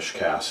warmish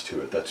cast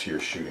to it. That's what you're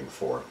shooting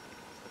for.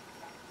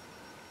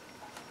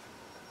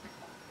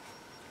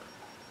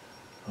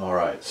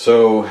 Alright,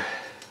 so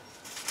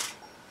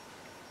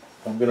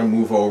I'm going to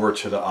move over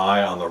to the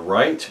eye on the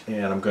right,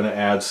 and I'm going to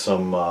add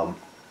some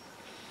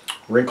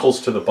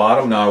wrinkles to the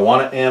bottom. Now I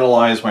want to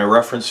analyze my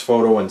reference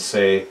photo and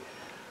say,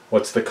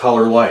 what's the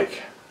color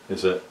like?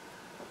 Is it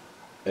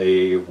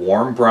a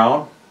warm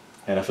brown?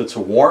 And if it's a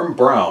warm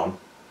brown,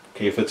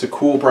 okay, if it's a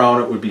cool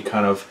brown, it would be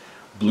kind of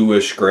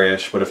bluish,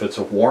 grayish, but if it's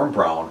a warm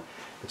brown,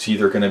 it's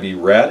either going to be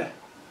red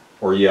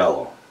or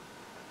yellow.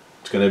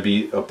 It's going to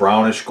be a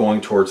brownish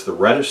going towards the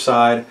reddish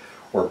side,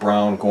 or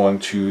brown going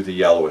to the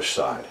yellowish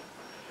side.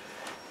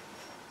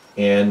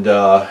 And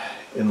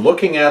in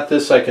looking at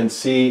this, I can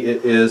see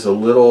it is a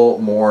little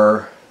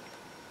more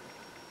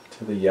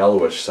to the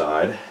yellowish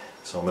side.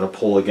 So I'm going to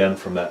pull again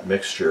from that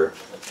mixture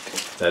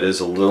that is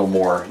a little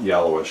more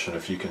yellowish. And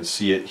if you can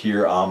see it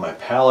here on my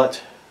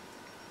palette,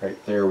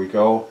 right there we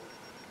go.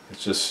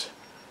 It's just,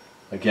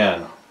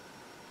 again,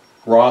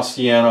 raw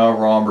sienna,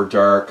 raw umber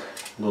dark,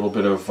 a little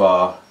bit of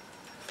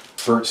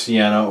burnt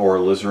sienna or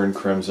alizarin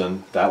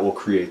crimson. That will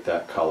create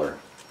that color.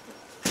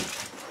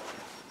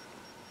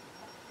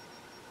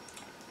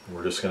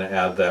 We're just going to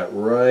add that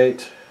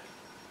right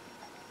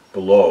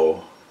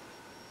below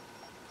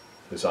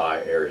his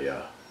eye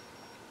area.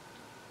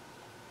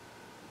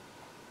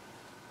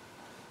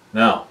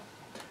 Now,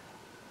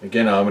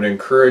 again, I'm going to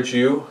encourage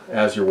you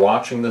as you're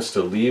watching this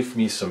to leave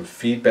me some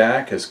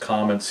feedback as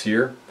comments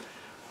here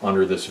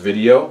under this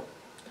video.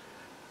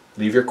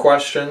 Leave your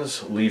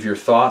questions, leave your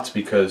thoughts,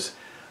 because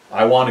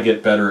I want to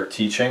get better at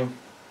teaching.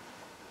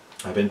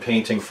 I've been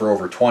painting for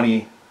over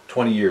 20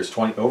 years,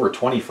 over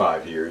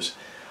 25 years.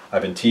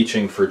 I've been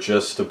teaching for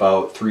just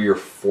about 3 or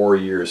 4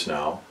 years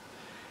now.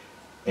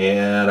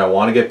 And I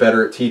want to get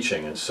better at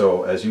teaching. And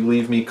so as you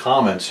leave me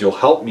comments, you'll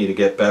help me to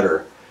get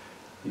better.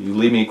 You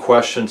leave me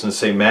questions and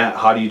say, Matt,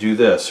 how do you do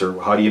this?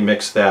 Or how do you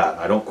mix that?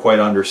 I don't quite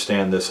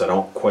understand this. I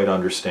don't quite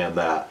understand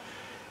that.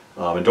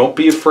 And don't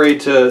be afraid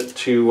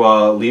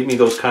to leave me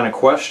those kind of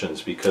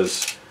questions,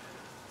 because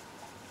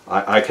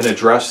I can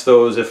address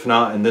those. If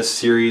not in this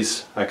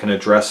series, I can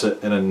address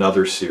it in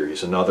another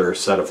series, another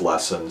set of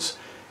lessons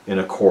in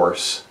a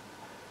course.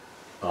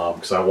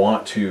 Because I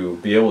want to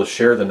be able to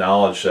share the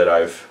knowledge that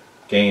I've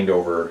gained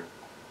over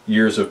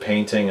years of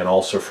painting, and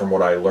also from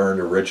what I learned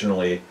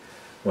originally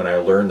when I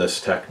learned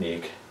this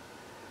technique.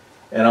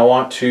 And I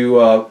want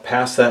to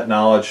pass that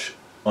knowledge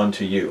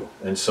onto you,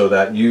 and so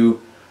that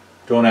you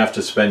don't have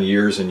to spend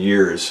years and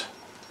years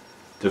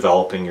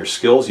developing your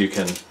skills. You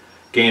can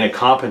gain a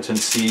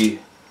competency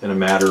in a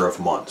matter of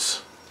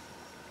months.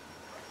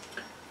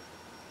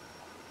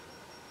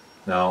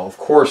 Now, of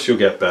course, you'll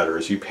get better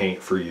as you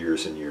paint for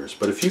years and years,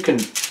 but if you can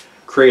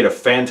create a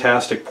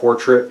fantastic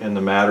portrait in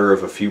the matter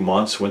of a few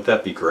months, wouldn't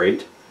that be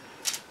great?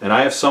 And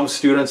I have some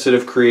students that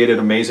have created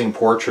amazing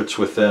portraits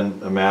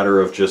within a matter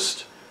of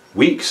just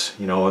weeks,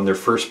 you know, in their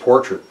first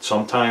portrait.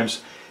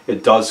 Sometimes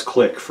it does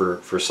click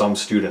for some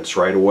students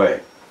right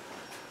away.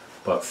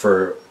 But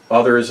for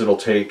others, it'll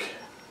take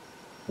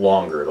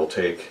longer. It'll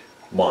take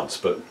months.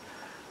 But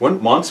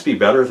wouldn't months be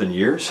better than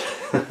years?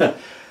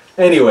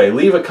 Anyway,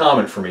 leave a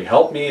comment for me.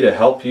 Help me to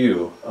help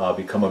you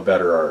become a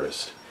better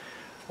artist.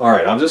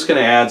 Alright, I'm just going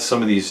to add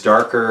some of these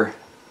darker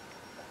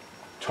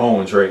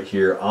tones right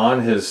here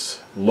on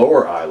his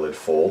lower eyelid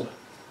fold.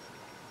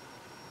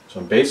 So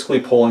I'm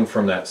basically pulling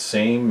from that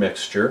same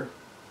mixture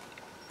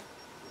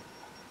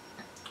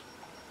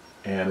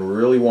and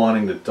really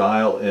wanting to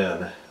dial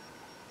in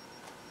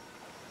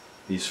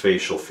these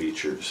facial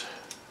features.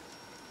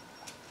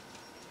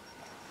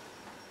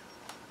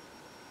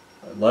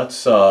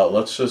 Let's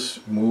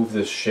just move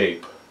this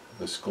shape,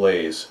 this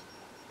glaze,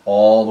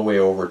 all the way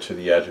over to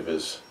the edge of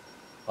his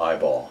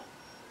eyeball.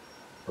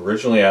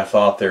 Originally I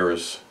thought there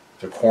was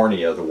the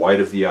cornea, the white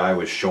of the eye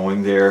was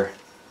showing there,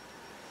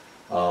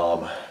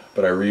 but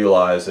I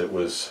realized it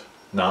was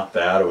not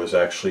that. It was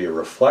actually a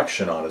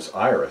reflection on his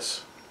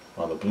iris,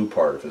 on the blue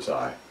part of his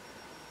eye,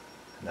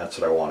 and that's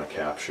what I want to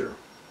capture.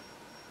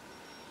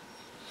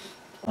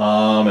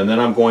 And then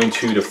I'm going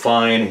to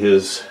define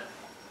his,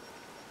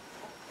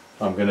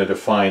 I'm going to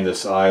define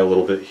this eye a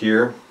little bit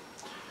here.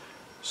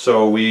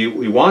 So we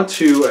want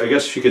to, I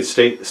guess you could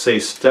say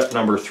step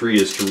number 3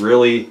 is to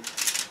really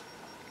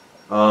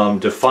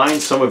define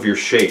some of your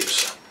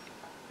shapes.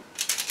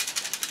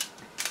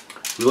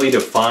 Really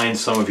define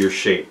some of your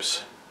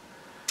shapes.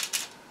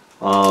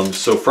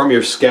 So from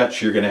your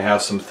sketch, you're going to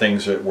have some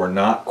things that were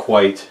not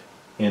quite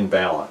in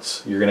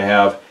balance. You're going to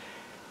have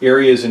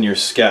areas in your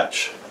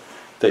sketch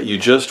that you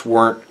just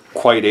weren't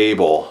quite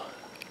able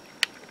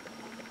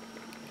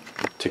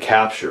to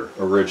capture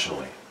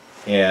originally.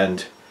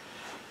 And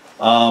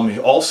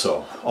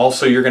also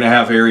you're going to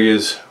have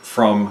areas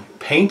from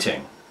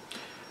painting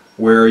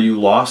where you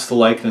lost the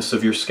likeness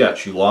of your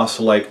sketch. You lost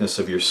the likeness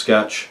of your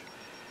sketch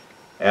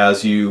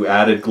as you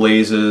added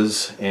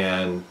glazes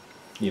and,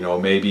 you know,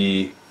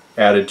 maybe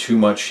added too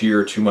much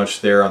here, too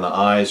much there on the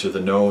eyes or the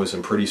nose,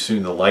 and pretty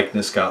soon the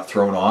likeness got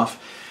thrown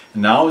off.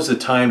 And now is the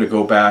time to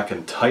go back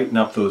and tighten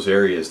up those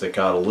areas that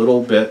got a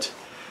little bit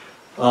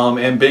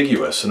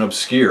ambiguous and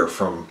obscure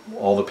from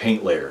all the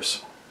paint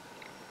layers.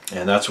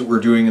 And that's what we're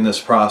doing in this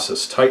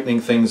process,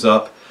 tightening things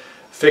up,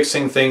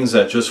 fixing things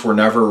that just were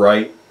never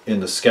right in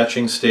the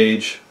sketching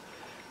stage,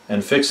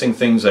 and fixing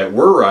things that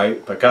were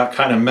right but got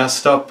kind of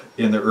messed up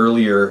in the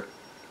earlier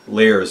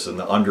layers in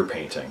the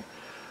underpainting.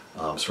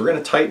 So we're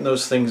going to tighten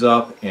those things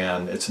up,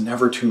 and it's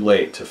never too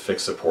late to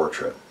fix a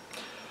portrait.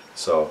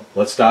 So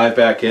let's dive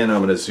back in. I'm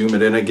going to zoom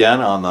it in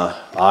again on the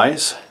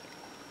eyes,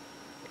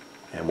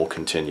 and we'll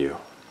continue.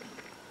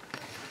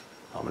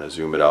 I'm going to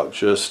zoom it out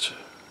just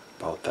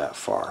about that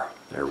far.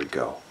 There we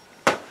go.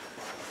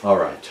 All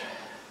right.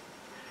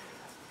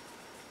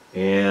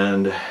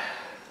 And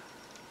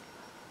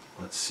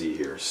let's see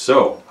here.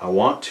 So I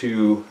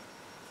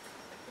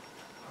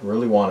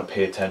really want to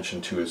pay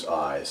attention to his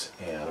eyes,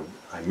 and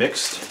I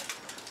mixed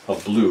a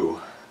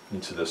blue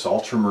into this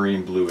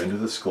ultramarine blue into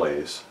this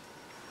glaze.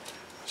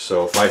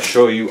 So if I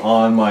show you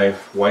on my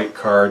white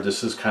card,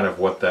 this is kind of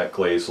what that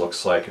glaze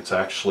looks like. It's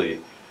actually,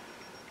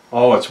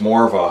 it's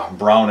more of a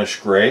brownish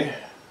gray,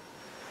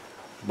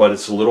 but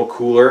it's a little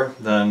cooler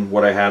than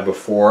what I had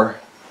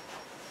before,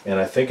 and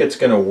I think it's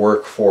going to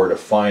work for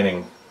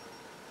defining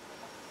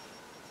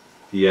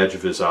the edge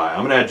of his eye. I'm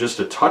going to add just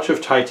a touch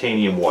of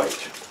titanium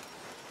white.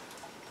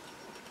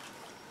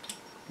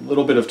 A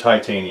little bit of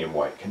titanium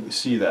white. Can you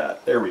see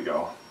that? There we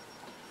go.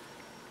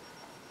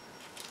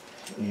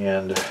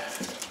 And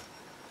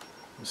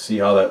see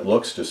how that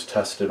looks. Just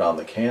test it on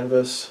the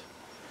canvas.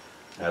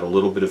 Add a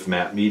little bit of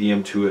matte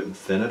medium to it and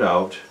thin it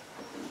out.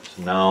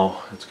 So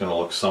now it's going to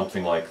look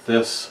something like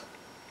this.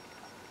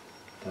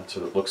 That's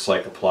what it looks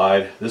like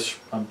applied.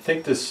 I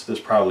think this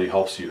probably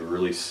helps you to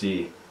really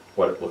see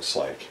what it looks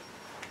like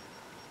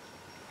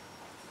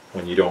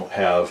when you don't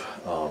have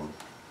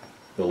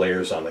the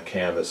layers on the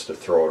canvas to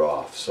throw it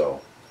off.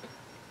 So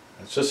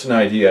it's just an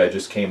idea I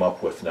just came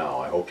up with now.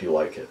 I hope you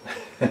like it.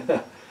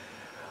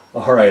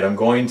 Alright, I'm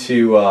going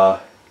to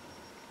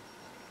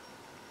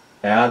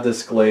add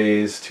this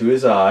glaze to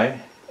his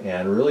eye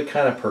and really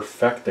kind of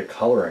perfect the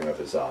coloring of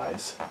his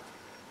eyes.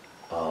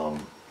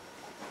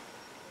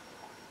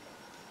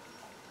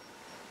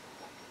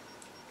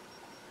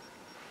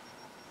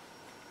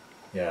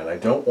 Yeah, and I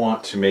don't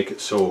want to make it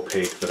so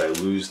opaque that I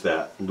lose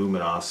that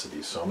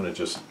luminosity, so I'm going to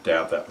just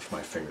dab that with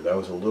my finger. That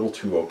was a little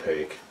too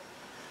opaque.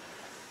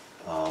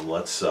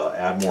 Let's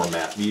add more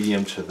matte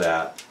medium to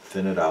that,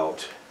 thin it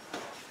out.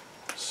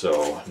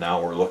 So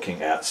now we're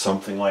looking at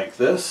something like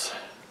this.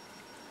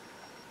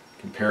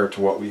 Compare it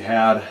to what we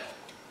had.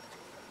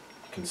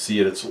 You can see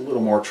it's a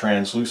little more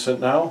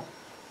translucent now.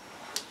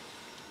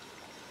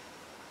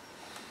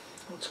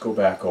 Let's go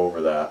back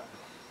over that.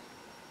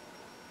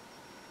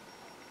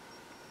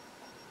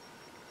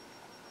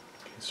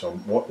 So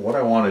what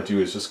I want to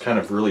do is just kind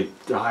of really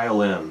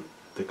dial in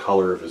the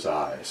color of his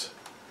eyes.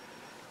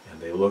 And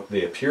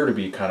they appear to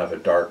be kind of a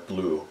dark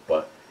blue,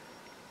 but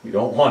we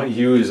don't want to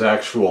use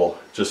actual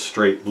just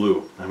straight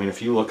blue. I mean, if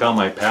you look on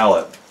my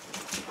palette,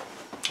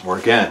 or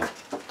again,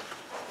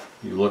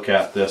 you look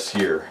at this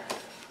here,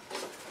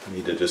 I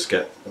need to just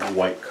get a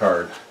white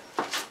card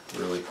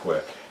really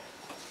quick.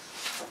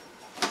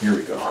 Here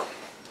we go.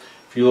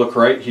 If you look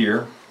right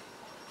here,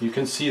 you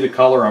can see the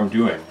color I'm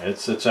doing.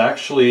 It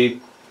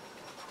actually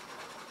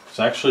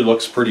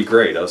looks pretty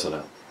gray, doesn't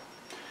it?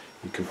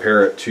 You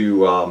compare it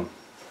to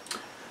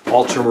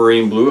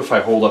ultramarine blue. If I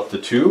hold up the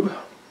tube,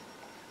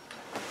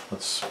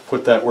 let's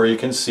put that where you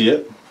can see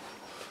it.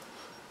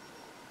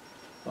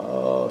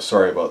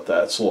 Sorry about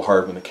that, it's a little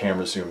hard when the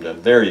camera zoomed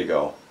in. There you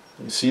go.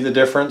 You see the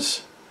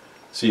difference?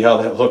 See how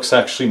that looks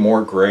actually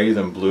more gray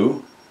than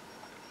blue?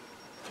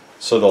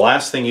 So the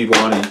last thing you'd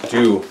want to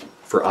do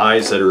for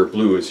eyes that are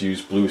blue is use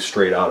blue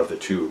straight out of the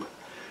tube.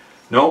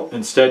 No,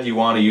 instead you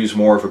want to use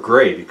more of a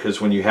gray,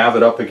 because when you have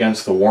it up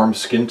against the warm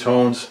skin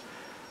tones,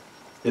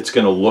 it's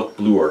going to look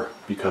bluer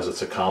because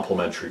it's a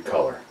complementary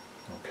color.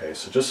 Okay,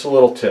 so just a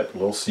little tip, a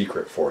little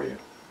secret for you.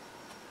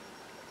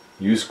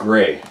 Use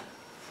gray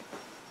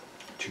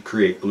to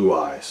create blue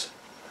eyes.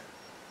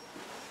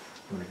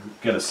 I'm going to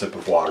get a sip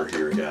of water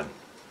here again.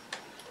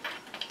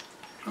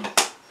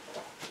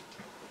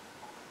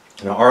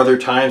 Now, are there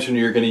times when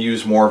you're going to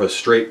use more of a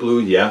straight blue?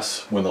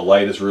 Yes, when the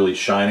light is really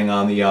shining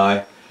on the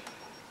eye.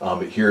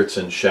 But here it's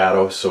in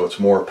shadow, so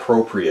it's more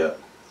appropriate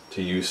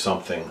to use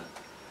something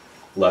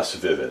less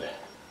vivid.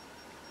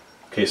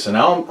 Okay, so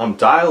now I'm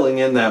dialing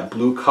in that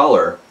blue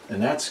color,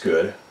 and that's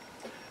good.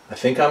 I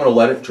think I'm going to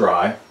let it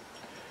dry,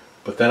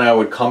 but then I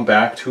would come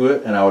back to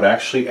it and I would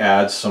actually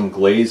add some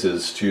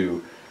glazes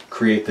to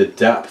create the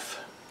depth.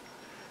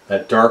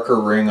 That darker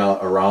ring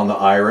around the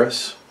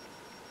iris,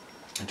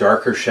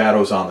 darker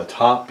shadows on the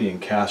top being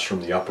cast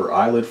from the upper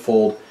eyelid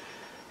fold,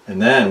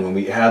 and then when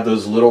we add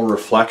those little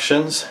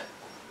reflections,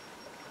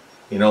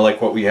 you know,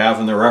 like what we have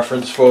in the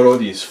reference photo,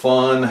 these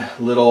fun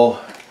little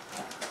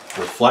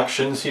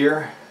reflections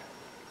here,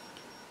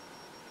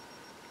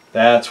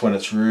 that's when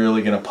it's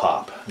really going to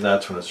pop.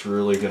 That's when it's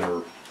really going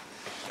to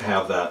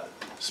have that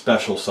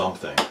special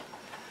something.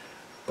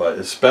 But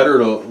it's better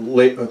to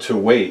wait,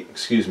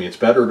 it's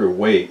better to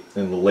wait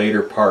in the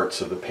later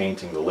parts of the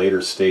painting, the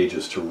later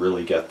stages, to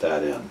really get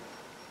that in.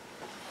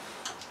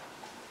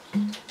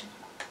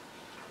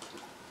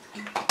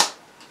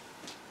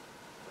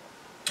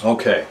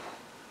 Okay,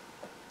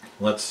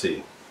 let's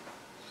see.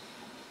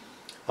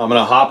 I'm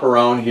going to hop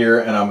around here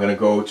and I'm going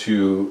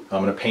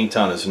to paint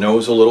on his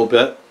nose a little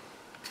bit.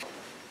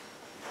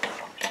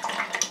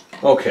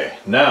 Okay,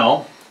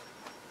 now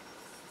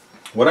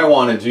what I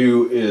want to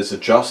do is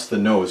adjust the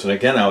nose. And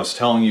again, I was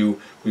telling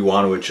you we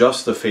want to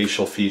adjust the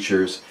facial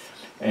features,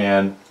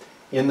 and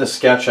in the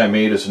sketch I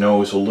made his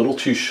nose a little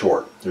too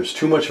short. There's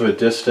too much of a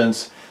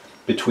distance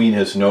between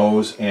his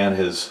nose and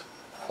his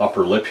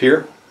upper lip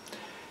here.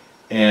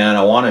 And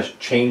I want to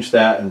change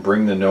that and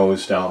bring the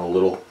nose down a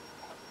little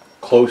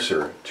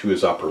closer to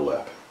his upper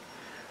lip.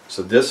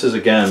 So this is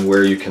again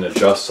where you can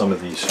adjust some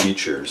of these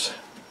features.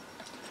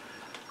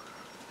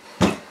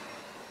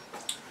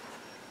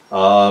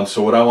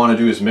 So what I want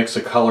to do is mix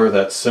a color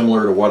that's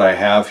similar to what I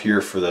have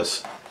here for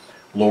this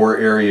lower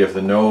area of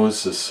the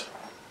nose, this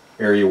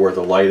area where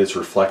the light is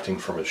reflecting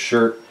from his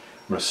shirt.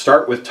 I'm going to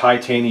start with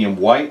titanium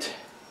white.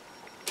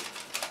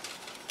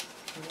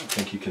 I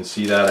think you can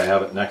see that. I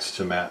have it next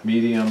to matte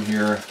medium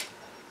here.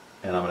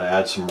 And I'm going to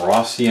add some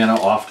raw sienna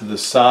off to the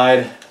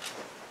side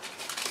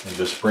and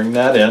just bring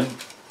that in.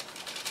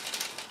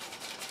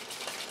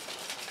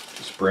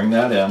 Just bring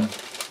that in.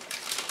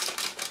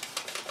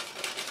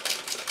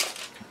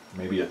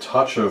 Maybe a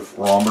touch of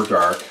Romber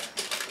Dark.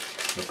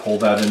 I'm going to pull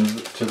that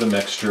into the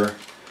mixture.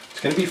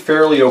 It's going to be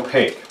fairly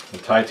opaque. The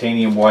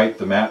titanium white,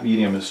 the matte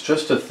medium is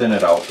just to thin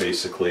it out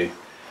basically.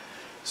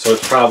 So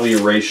it's probably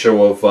a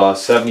ratio of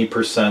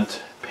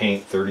 70%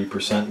 paint,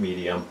 30%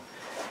 medium.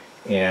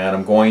 And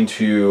I'm going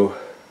to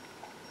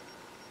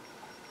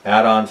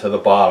add on to the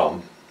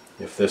bottom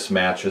if this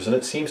matches, and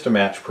it seems to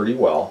match pretty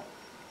well.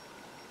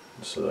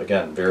 So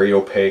again, very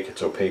opaque.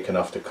 It's opaque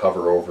enough to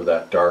cover over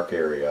that dark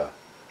area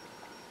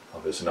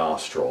of his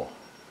nostril.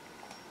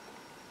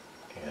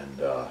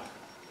 And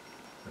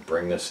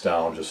bring this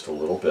down just a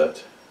little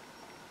bit.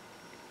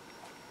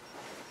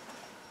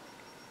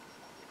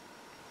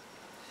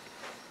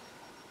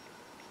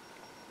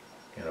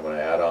 And I'm going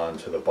to add on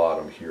to the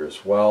bottom here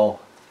as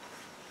well.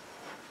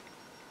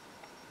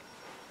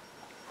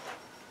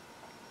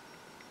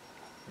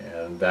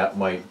 And that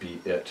might be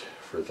it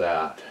for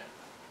that.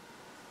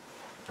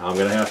 Now I'm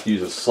going to have to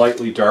use a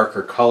slightly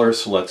darker color,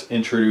 so let's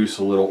introduce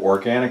a little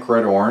organic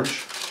red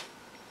orange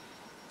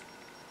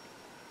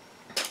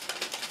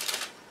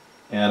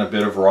and a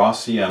bit of raw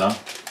sienna.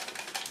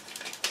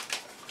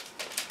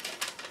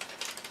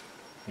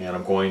 And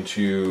I'm going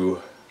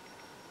to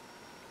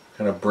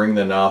kind of bring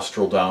the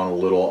nostril down a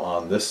little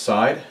on this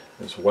side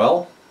as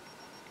well,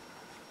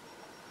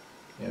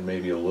 and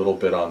maybe a little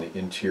bit on the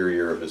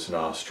interior of his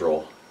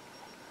nostril.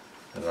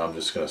 And I'm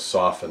just going to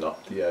soften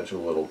up the edge a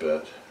little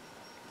bit.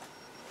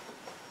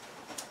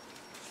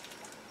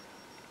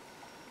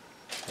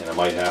 And I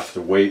might have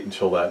to wait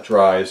until that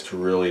dries to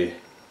really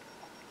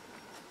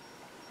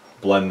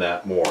blend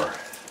that more.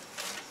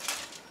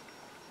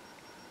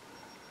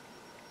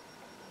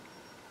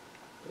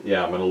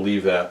 Yeah, I'm going to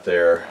leave that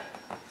there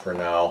for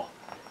now.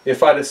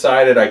 If I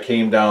decided I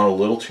came down a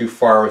little too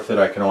far with it,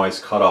 I can always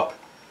cut up.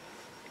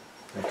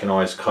 I can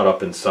always cut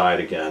up inside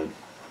again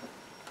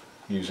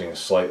using a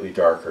slightly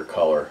darker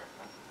color,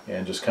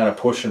 and just kind of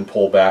push and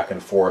pull back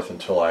and forth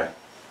until I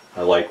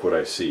like what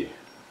I see.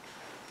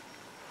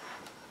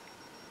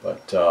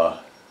 But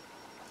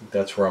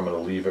that's where I'm going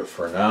to leave it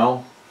for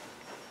now.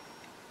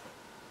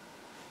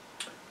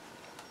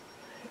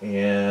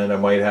 And I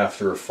might have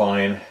to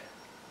refine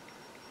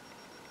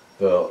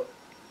the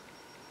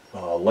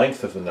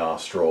length of the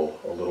nostril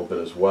a little bit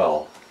as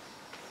well.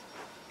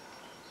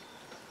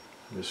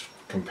 Just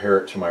compare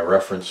it to my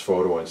reference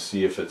photo and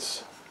see if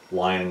it's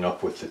lining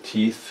up with the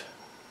teeth.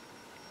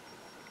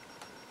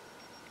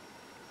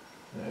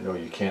 I know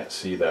you can't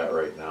see that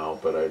right now,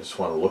 but I just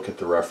want to look at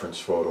the reference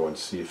photo and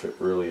see if it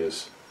really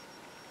is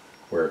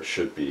where it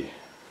should be.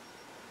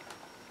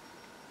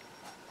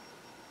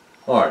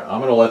 Alright, I'm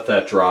going to let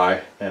that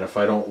dry, and if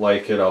I don't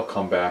like it, I'll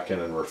come back in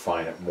and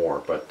refine it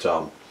more. But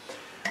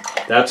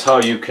that's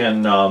how you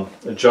can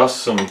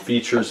adjust some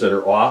features that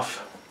are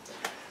off,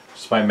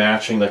 just by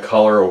matching the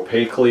color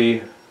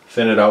opaquely,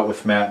 thin it out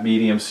with matte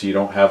medium so you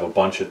don't have a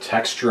bunch of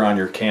texture on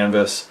your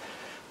canvas.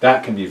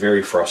 That can be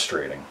very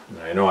frustrating.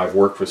 I know I've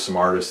worked with some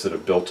artists that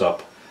have built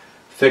up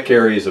thick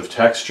areas of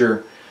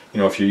texture. You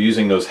know, if you're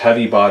using those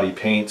heavy body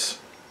paints,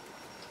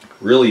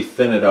 really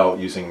thin it out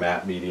using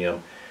matte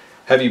medium.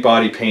 Heavy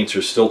body paints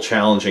are still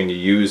challenging to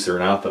use. They're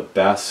not the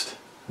best.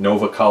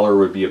 Nova Color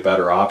would be a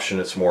better option.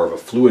 It's more of a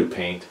fluid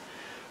paint.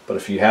 But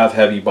if you have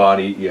heavy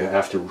body, you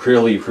have to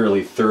really,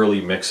 really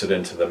thoroughly mix it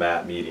into the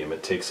matte medium.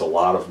 It takes a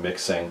lot of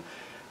mixing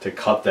to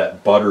cut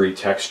that buttery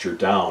texture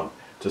down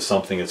to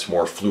something that's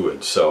more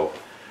fluid. So,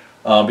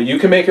 but you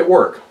can make it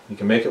work. You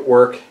can make it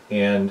work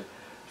and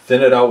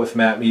thin it out with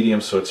matte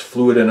medium so it's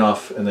fluid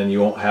enough, and then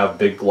you won't have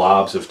big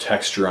globs of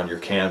texture on your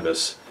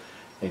canvas,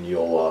 and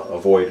you'll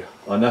avoid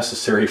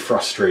unnecessary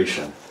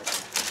frustration.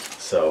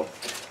 So,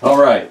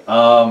 alright,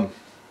 I'm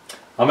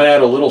going to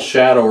add a little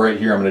shadow right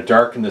here. I'm going to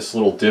darken this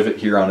little divot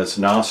here on his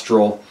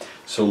nostril.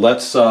 So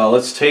let's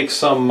take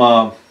some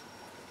of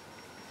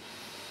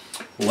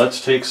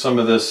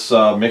this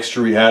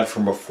mixture we had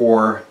from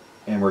before,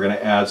 and we're going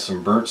to add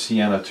some burnt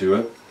sienna to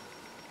it,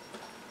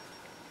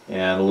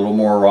 and a little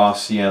more raw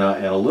sienna,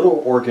 and a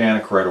little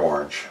organic red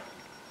orange,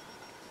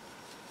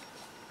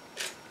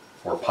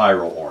 or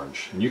pyro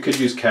orange. And you could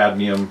use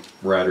cadmium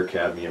red or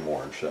cadmium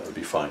orange. That would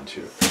be fine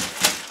too.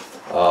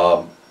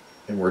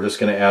 And we're just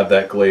going to add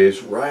that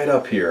glaze right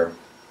up here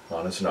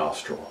on his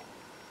nostril.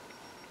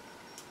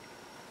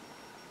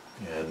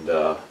 And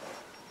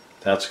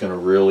that's going to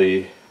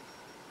really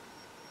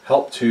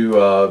help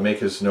to make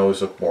his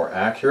nose look more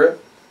accurate.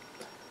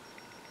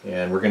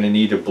 And we're going to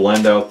need to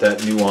blend out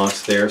that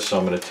nuance there, so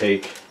I'm going to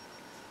take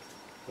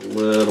a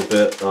little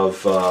bit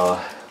of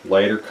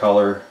lighter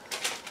color,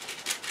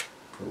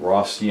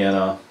 raw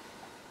sienna,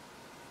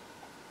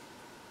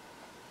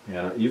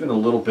 and even a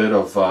little bit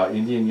of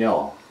Indian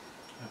yellow.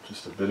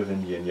 Just a bit of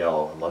Indian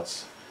yellow, and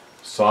let's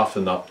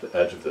soften up the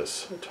edge of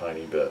this a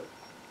tiny bit.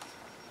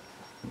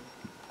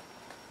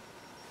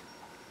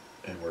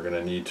 And we're going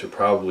to need to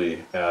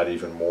probably add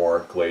even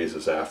more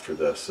glazes after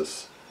this.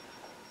 This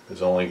is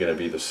only going to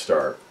be the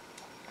start.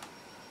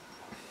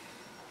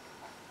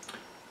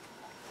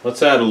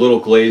 Let's add a little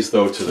glaze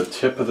though to the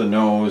tip of the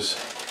nose.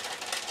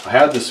 I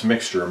had this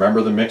mixture.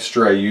 Remember the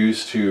mixture I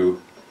used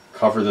to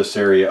cover this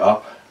area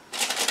up?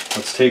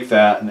 Let's take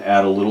that and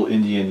add a little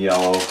Indian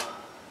yellow.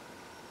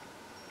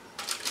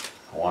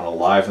 I want to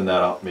liven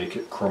that up, make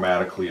it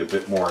chromatically a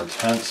bit more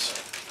intense.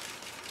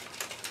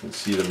 You can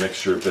see the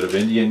mixture, a bit of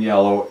Indian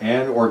yellow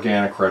and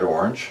organic red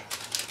orange,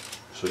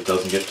 so it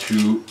doesn't get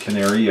too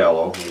canary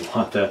yellow. We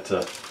want that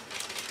to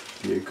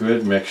be a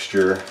good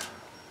mixture.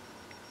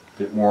 A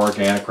bit more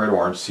organic red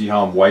orange. See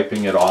how I'm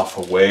wiping it off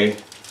away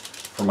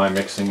from my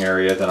mixing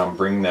area, then I'm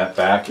bringing that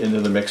back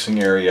into the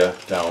mixing area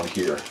down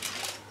here.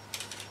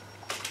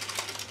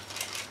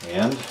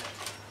 And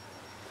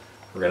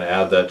we're going to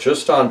add that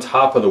just on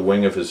top of the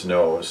wing of his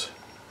nose,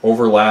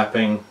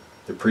 overlapping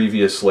the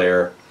previous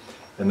layer,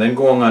 and then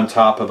going on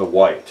top of the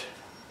white.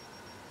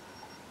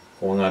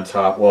 Going on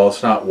top, well,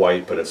 it's not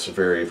white, but it's a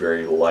very,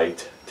 very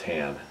light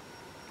tan.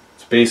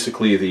 It's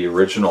basically the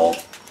original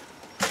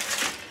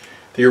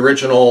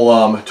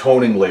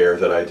toning layer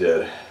that I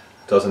did. It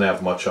doesn't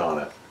have much on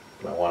it,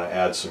 but I want to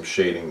add some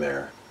shading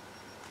there.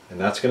 And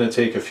that's going to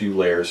take a few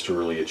layers to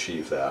really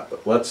achieve that.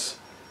 But let's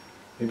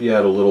maybe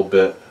add a little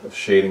bit of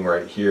shading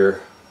right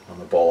here on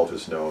the ball of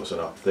his nose and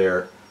up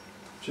there.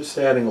 Just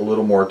adding a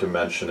little more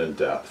dimension and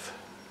depth.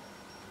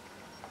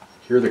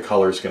 Here the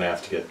color is going to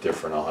have to get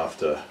different. I'll have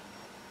to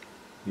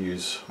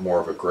use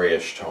more of a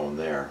grayish tone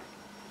there.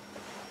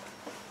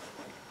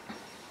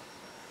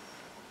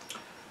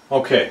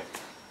 Okay.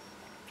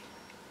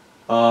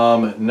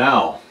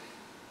 Now,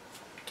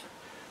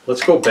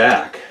 let's go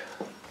back.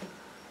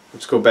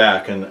 Let's go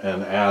back and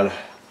add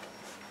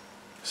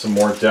some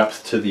more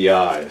depth to the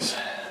eyes.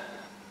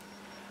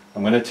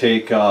 I'm going to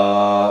take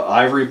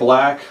ivory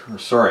black, or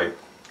sorry,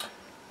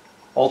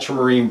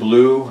 ultramarine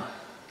blue.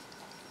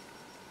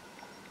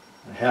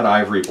 I had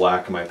ivory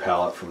black in my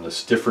palette from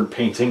this different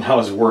painting I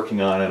was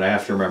working on, and I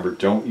have to remember,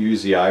 don't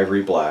use the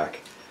ivory black.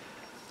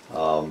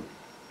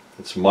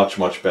 It's much,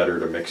 much better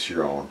to mix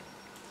your own.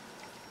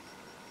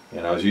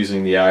 And I was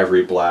using the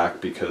ivory black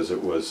because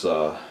it was,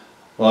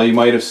 well, you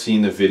might have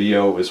seen the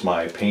video. It was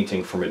my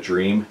painting from a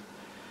dream.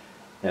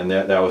 And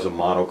that was a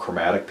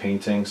monochromatic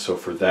painting, so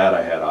for that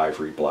I had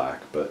ivory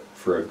black. But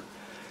for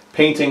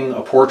painting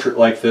a portrait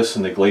like this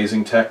in the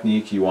glazing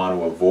technique, you want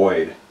to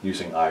avoid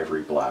using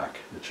ivory black.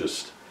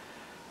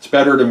 It's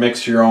better to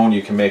mix your own.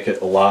 You can make it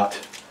a lot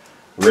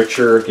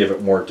richer, give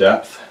it more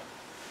depth.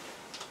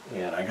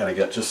 And I gotta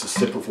get just a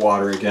sip of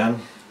water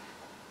again.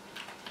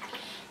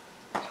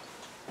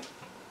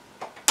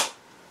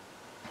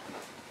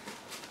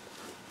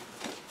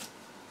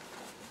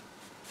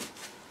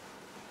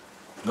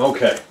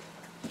 Okay.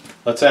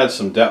 Let's add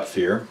some depth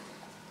here.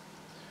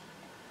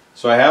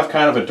 So I have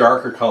kind of a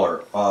darker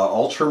color,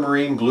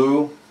 ultramarine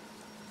blue,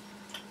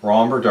 or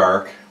umber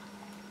dark.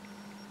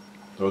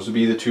 Those would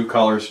be the two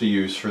colors to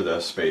use for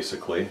this,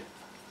 basically.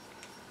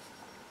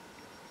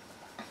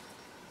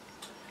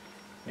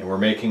 And we're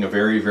making a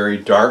very, very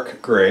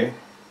dark gray.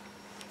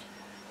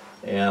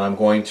 And I'm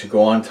going to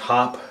go on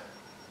top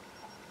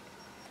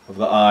of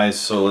the eyes.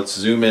 So let's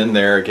zoom in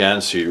there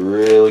again so you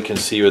really can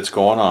see what's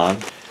going on.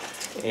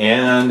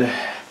 And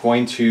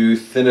going to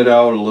thin it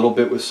out a little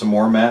bit with some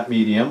more matte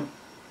medium.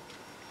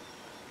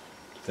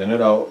 Thin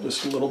it out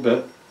just a little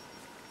bit.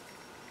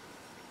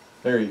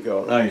 There you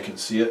go. Now you can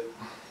see it.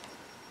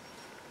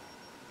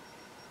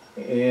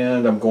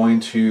 And I'm going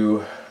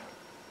to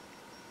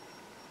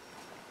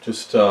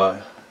just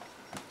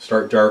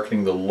start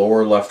darkening the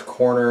lower left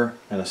corner,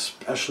 and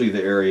especially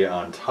the area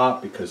on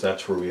top, because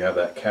that's where we have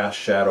that cast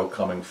shadow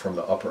coming from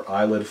the upper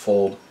eyelid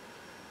fold.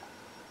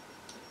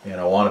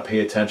 And I want to pay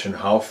attention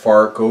how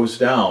far it goes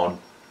down,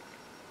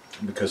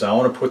 because I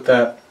want to put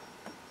that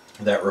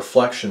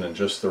reflection in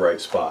just the right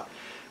spot.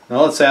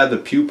 Now let's add the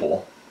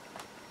pupil.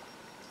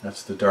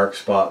 That's the dark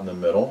spot in the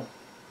middle.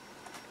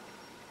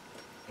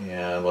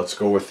 And let's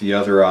go with the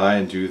other eye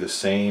and do the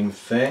same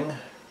thing.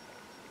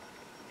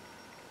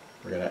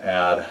 We're going to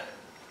add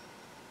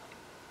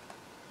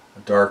a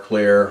dark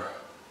layer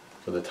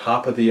for the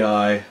top of the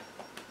eye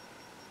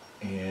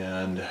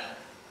and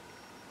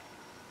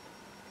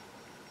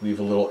leave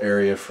a little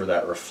area for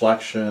that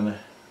reflection.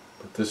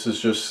 But this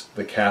is just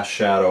the cast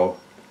shadow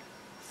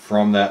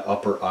from that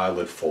upper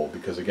eyelid fold,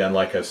 because again,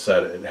 like I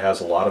said, it has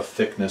a lot of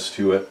thickness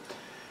to it.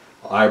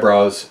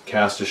 Eyebrows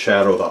cast a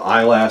shadow, the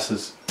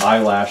eyelashes,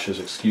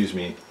 excuse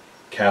me,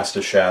 cast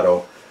a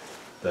shadow.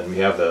 Then we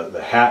have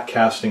the hat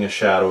casting a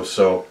shadow,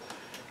 so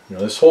You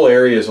know, this whole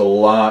area is a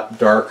lot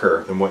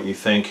darker than what you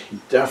think.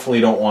 You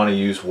definitely don't want to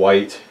use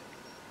white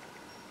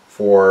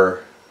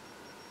for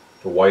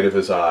the white of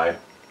his eye.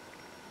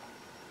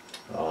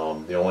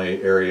 The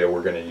only area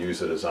we're going to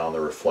use it is on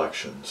the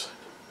reflections.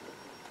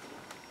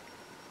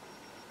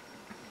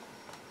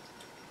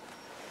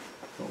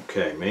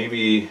 Okay,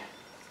 maybe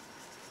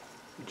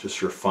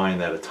just refine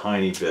that a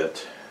tiny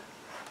bit.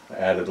 I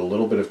added a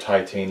little bit of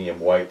titanium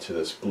white to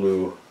this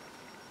blue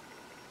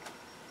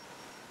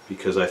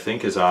because I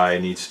think his eye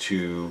needs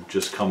to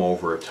just come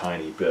over a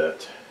tiny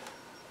bit.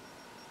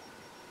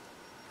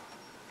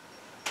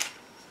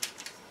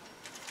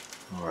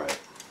 Alright,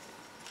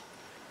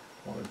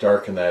 I want to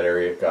darken that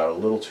area. It got a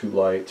little too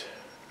light.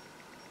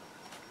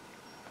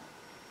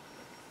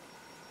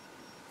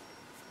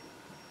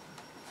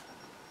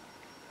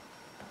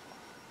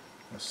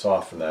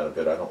 Soften that a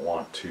bit. I don't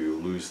want to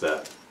lose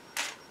that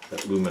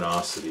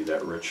luminosity,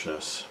 that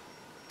richness.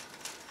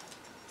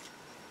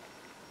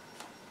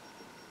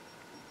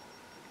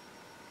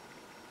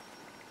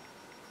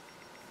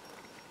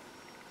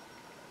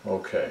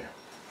 Okay.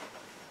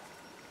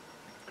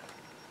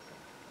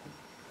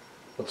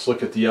 Let's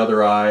look at the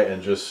other eye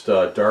and just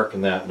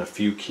darken that in a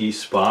few key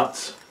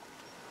spots.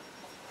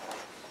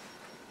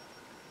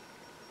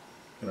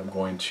 And I'm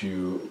going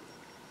to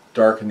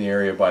darken the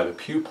area by the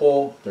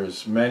pupil.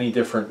 There's many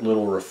different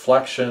little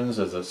reflections,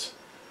 as it's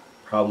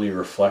probably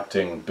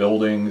reflecting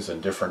buildings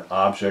and different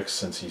objects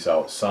since he's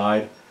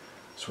outside.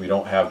 So we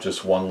don't have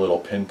just one little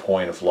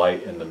pinpoint of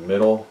light in the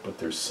middle, but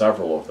there's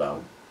several of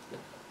them.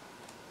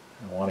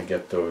 I want to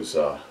get those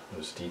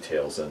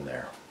details in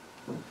there.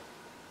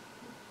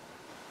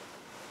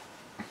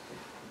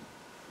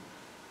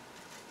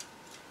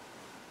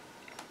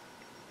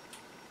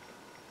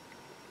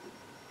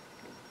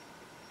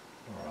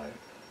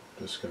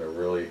 Just going to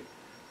really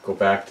go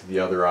back to the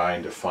other eye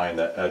and define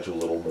that edge a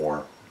little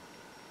more.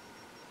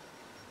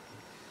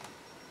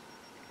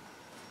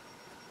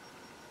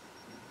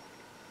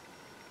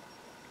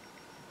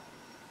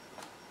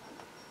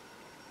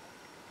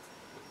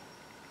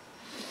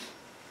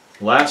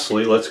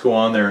 Lastly, let's go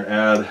on there and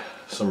add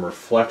some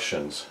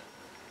reflections.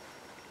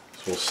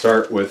 So we'll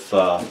start with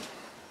I'm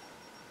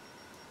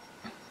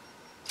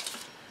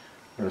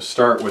going to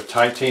start with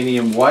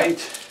titanium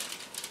white.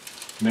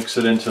 Mix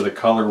it into the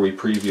color we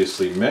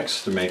previously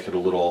mixed to make it a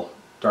little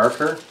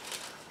darker.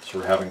 So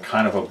we're having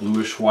kind of a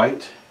bluish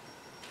white.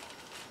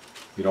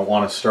 You don't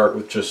want to start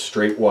with just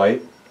straight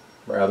white.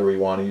 Rather, we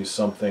want to use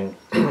something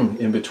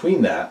in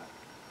between that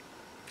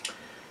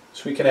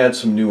so we can add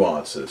some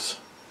nuances.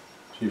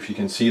 So if you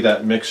can see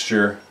that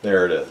mixture,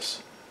 there it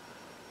is.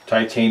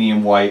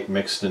 Titanium white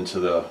mixed into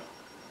the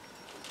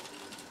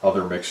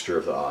other mixture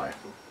of the eye.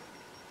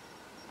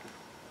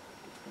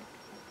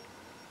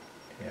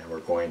 And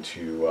we're going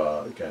to,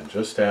 again,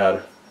 just add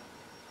a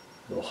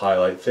little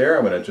highlight there.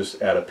 I'm going to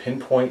just add a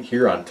pinpoint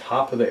here on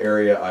top of the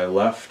area I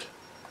left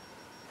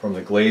from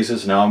the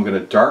glazes. Now I'm going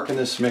to darken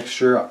this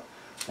mixture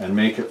and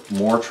make it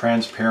more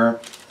transparent,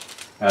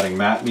 adding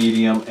matte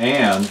medium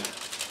and,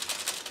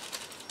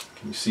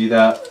 can you see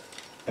that?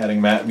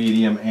 Adding matte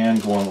medium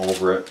and going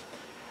over it.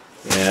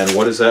 And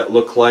what does that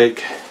look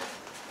like?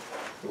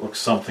 It looks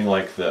something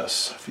like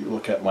this. If you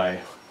look at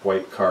my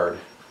white card,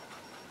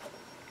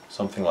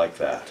 something like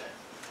that.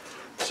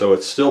 So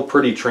it's still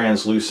pretty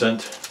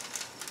translucent,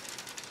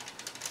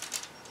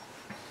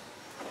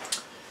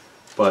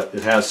 but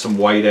it has some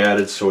white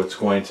added, so it's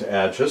going to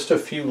add just a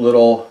few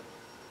little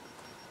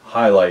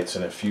highlights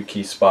in a few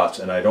key spots,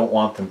 and I don't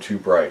want them too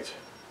bright.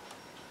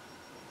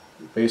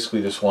 You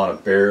basically just want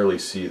to barely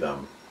see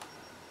them.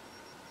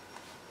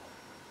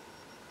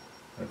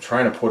 I'm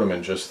trying to put them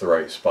in just the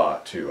right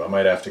spot too. I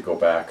might have to go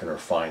back and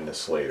refine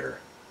this later.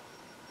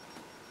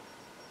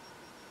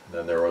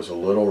 Then there was a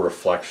little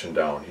reflection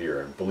down here,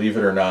 and believe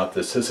it or not,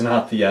 this is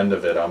not the end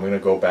of it. I'm going to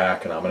go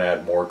back and I'm going to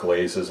add more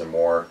glazes and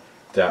more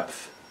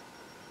depth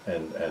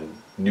and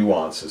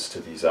nuances to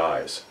these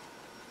eyes.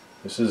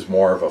 This is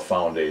more of a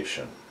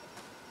foundation.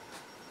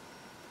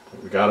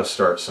 But we got to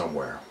start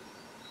somewhere.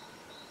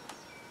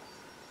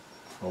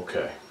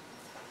 Okay.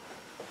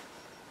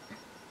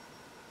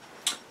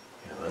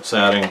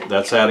 Yeah,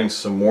 that's adding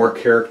some more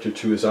character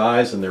to his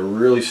eyes, and they're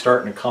really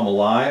starting to come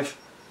alive.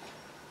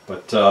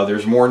 But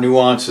there's more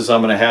nuances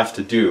I'm going to have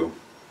to do.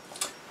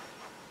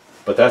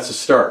 But that's a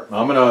start.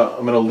 I'm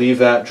gonna leave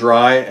that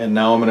dry, and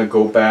now I'm going to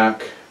go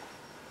back.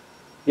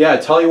 Yeah, I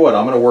tell you what,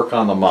 I'm going to work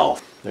on the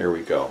mouth. There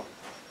we go.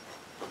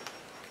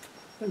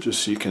 And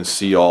just so you can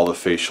see all the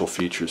facial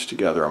features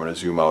together, I'm going to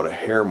zoom out a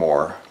hair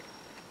more.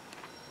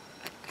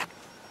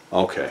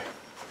 Okay.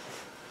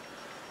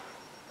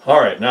 All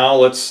right, now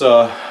let's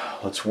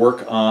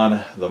work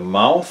on the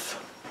mouth.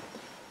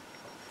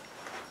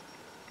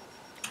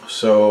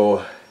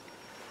 So,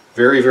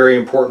 very, very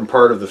important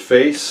part of the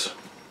face.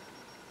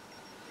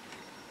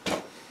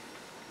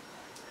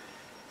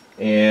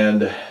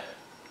 And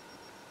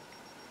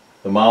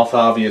the mouth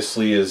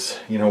obviously is,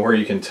 you know, where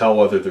you can tell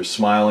whether they're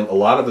smiling. A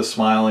lot of the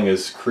smiling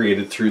is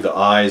created through the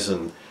eyes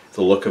and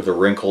the look of the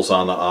wrinkles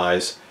on the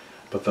eyes,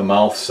 but the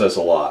mouth says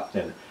a lot.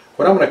 And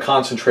what I'm going to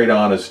concentrate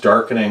on is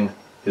darkening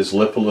his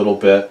lip a little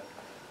bit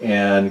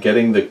and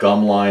getting the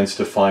gum lines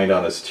defined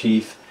on his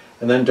teeth,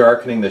 and then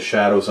darkening the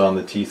shadows on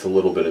the teeth a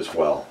little bit as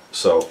well.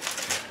 So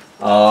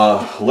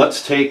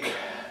let's take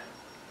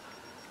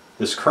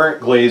this current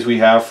glaze we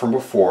have from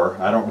before.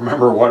 I don't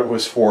remember what it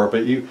was for,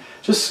 but you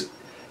just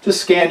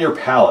scan your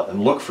palette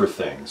and look for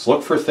things.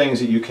 Look for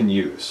things that you can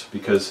use,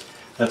 because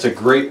that's a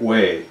great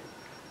way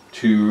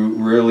to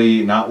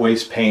really not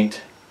waste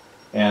paint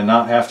and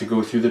not have to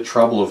go through the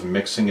trouble of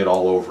mixing it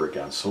all over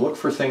again. So look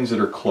for things that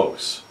are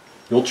close.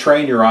 You'll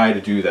train your eye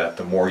to do that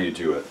the more you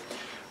do it.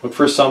 Look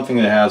for something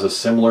that has a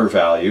similar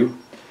value,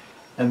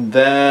 and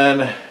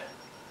then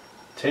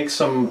take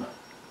some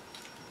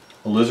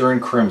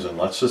alizarin crimson.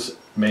 Let's just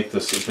make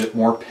this a bit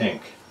more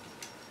pink.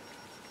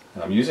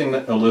 And I'm using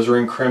the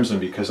alizarin crimson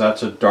because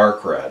that's a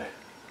dark red.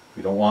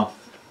 We don't want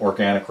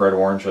organic red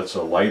orange, that's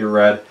a lighter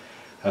red.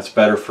 That's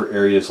better for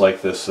areas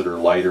like this that are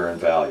lighter in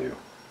value.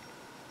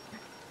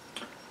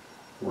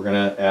 We're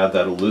going to add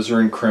that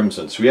alizarin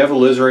crimson. So we have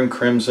alizarin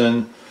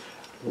crimson,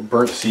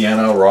 burnt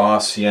sienna, raw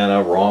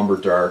sienna, raw umber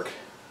dark,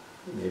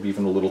 maybe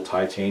even a little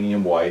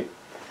titanium white.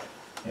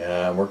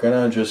 And we're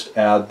going to just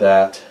add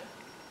that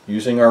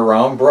using our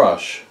round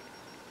brush.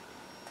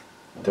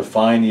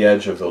 Define the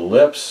edge of the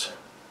lips.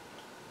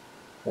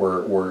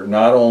 We're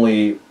not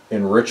only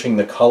enriching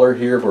the color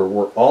here, but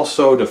we're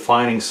also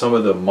defining some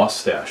of the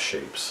mustache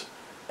shapes.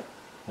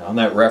 Now, on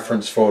that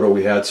reference photo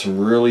we had some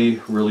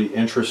really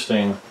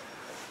interesting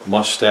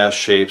mustache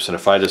shapes, and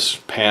if I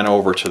just pan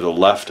over to the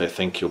left, I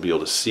think you'll be able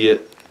to see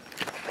it.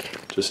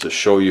 Just to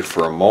show you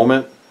for a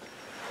moment,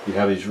 you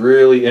have these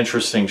really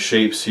interesting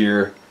shapes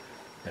here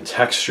and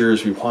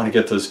textures. We want to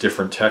get those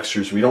different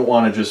textures. We don't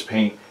want to just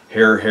paint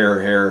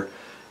hair,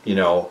 you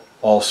know,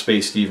 all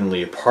spaced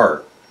evenly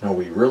apart. No,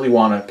 we really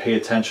want to pay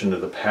attention to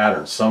the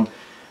patterns. Some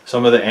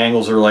of the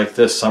angles are like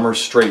this, some are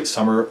straight,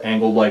 some are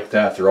angled like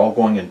that. They're all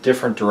going in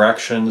different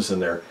directions,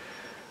 and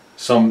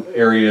some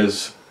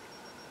areas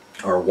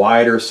are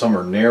wider, some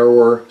are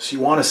narrower. So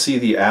you want to see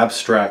the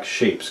abstract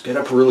shapes. Get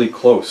up really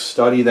close,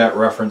 study that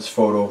reference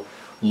photo,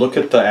 look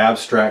at the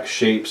abstract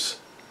shapes,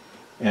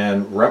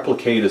 and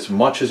replicate as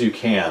much as you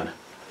can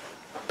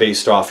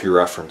based off your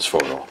reference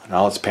photo.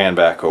 Now let's pan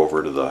back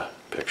over to the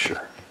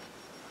picture.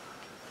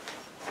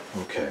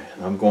 Okay,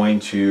 I'm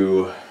going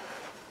to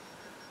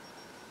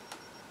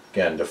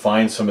again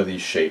define some of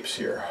these shapes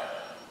here.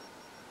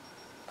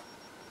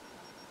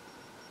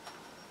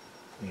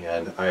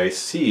 And I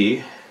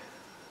see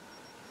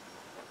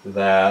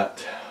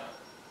that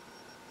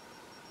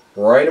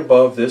right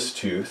above this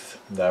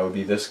tooth, that would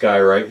be this guy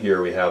right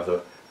here, we have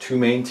the two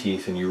main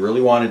teeth, and you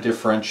really want to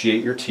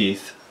differentiate your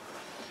teeth.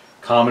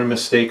 Common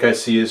mistake I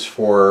see is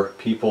for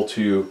people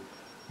to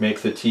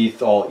make the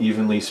teeth all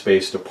evenly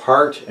spaced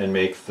apart and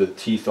make the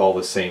teeth all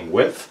the same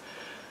width.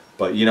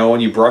 But you know, when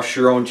you brush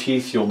your own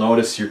teeth, you'll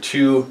notice your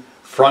two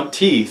front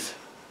teeth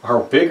are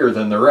bigger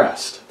than the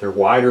rest. They're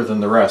wider than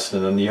the rest,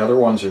 and then the other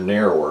ones are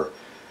narrower.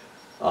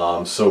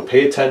 So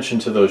pay attention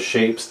to those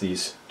shapes,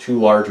 these two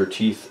larger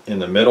teeth in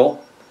the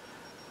middle,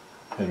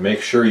 and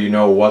make sure you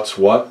know what's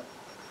what,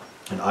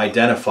 and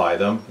identify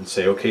them and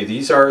say, okay,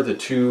 these are the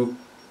two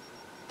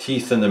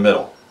teeth in the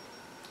middle.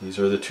 These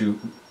are the two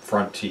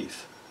front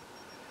teeth.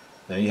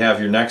 Then you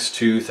have your next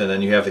tooth, and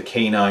then you have the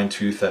canine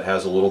tooth that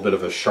has a little bit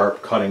of a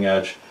sharp cutting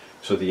edge,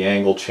 so the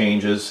angle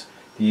changes.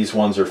 These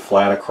ones are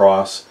flat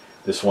across.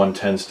 This one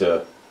tends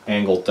to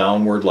angle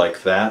downward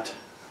like that,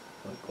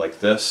 like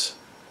this.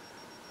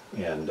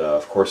 And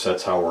of course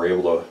that's how we're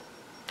able to,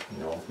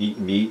 you know, eat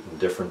meat and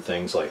different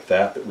things like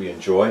that that we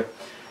enjoy.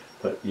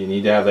 But you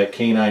need to have that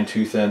canine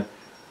tooth in.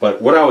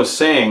 But what I was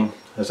saying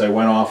as I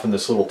went off in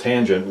this little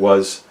tangent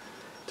was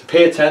to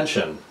pay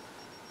attention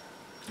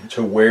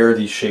to where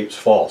these shapes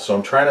fall. So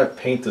I'm trying to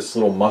paint this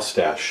little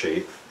mustache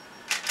shape,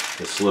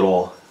 this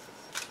little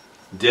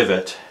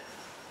divot.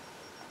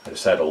 I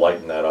just had to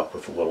lighten that up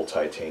with a little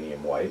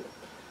titanium white.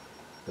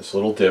 This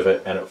little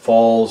divot, and it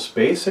falls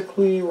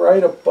basically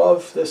right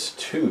above this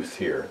tooth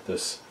here,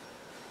 this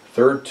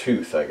third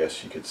tooth, I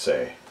guess you could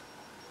say.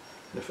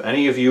 If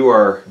any of you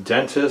are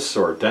dentists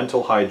or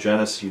dental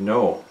hygienists, you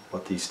know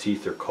what these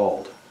teeth are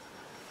called.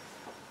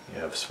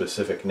 You have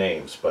specific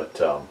names,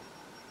 but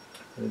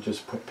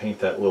just paint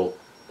that little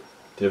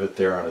divot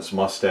there on his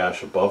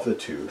mustache above the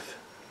tooth.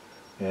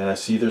 And I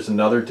see there's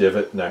another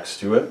divot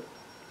next to it.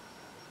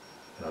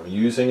 And I'm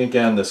using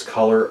again this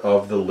color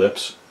of the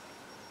lips,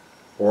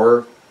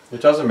 or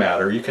it doesn't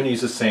matter, you can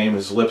use the same.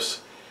 His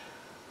lips,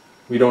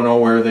 we don't know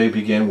where they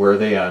begin, where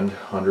they end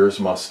under his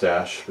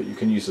mustache, but you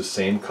can use the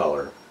same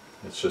color.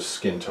 It's just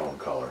skin tone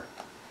color.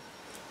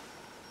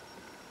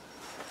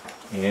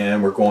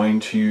 And we're going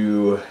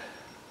to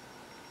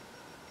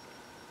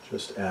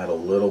just add a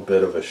little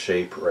bit of a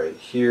shape right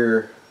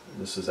here.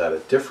 This is at a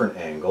different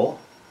angle,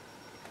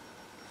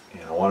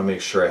 and I want to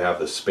make sure I have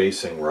the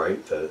spacing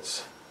right, that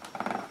it's,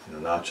 you know,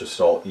 not just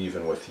all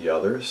even with the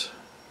others.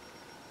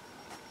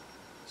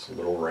 It's a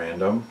little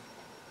random.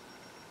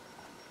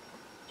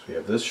 So we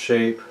have this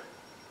shape,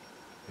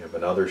 We have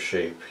another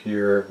shape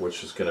here,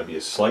 which is going to be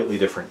a slightly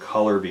different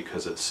color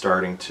because it's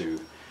starting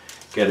to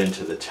get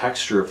into the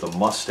texture of the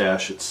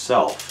mustache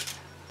itself.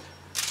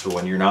 So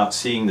when you're not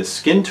seeing the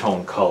skin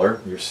tone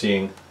color, you're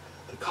seeing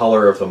the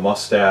color of the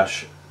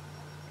mustache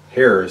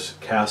hairs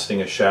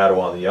casting a shadow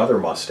on the other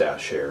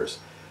mustache hairs.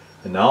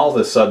 And now all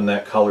of a sudden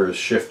that color is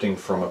shifting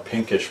from a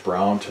pinkish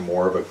brown to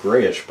more of a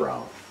grayish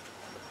brown.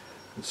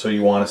 And so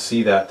you want to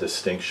see that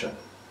distinction.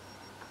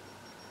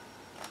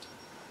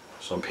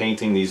 So I'm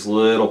painting these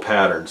little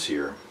patterns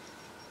here.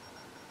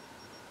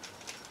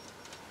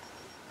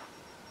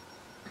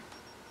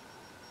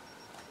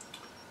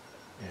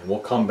 And we'll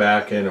come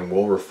back in and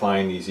we'll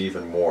refine these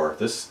even more.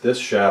 This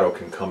shadow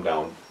can come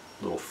down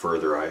a little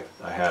further. I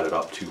had it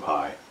up too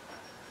high.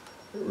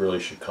 It really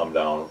should come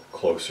down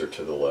closer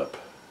to the lip.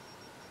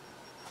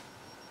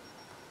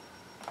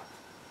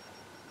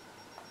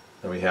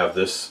 Then we have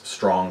this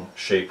strong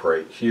shape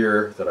right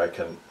here that I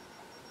can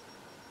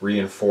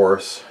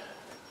reinforce.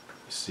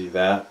 You see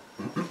that?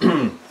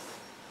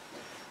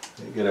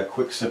 Get a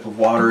quick sip of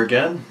water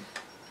again.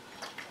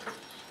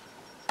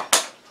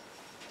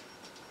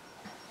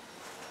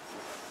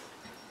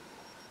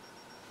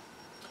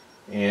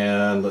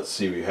 And let's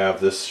see, we have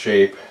this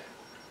shape.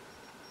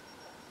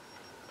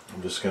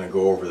 I'm just going to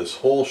go over this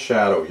whole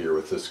shadow here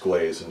with this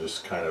glaze and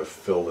just kind of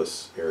fill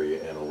this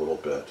area in a little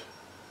bit.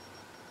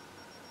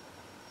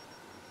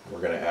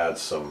 We're going to add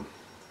some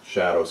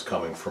shadows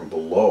coming from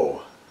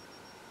below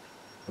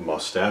the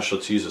mustache.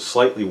 Let's use a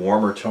slightly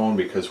warmer tone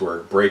because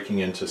we're breaking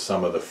into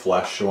some of the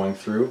flesh showing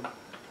through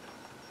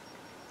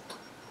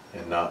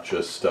and not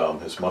just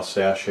his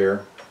mustache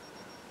hair.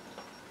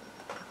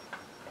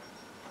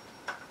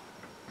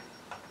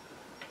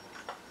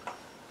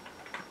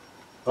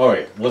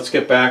 Alright, let's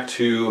get back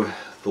to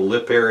the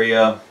lip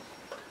area.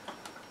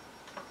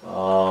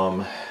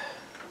 I'm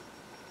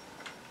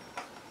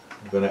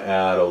going to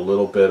add a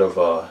little bit of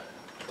a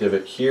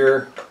divot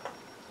here.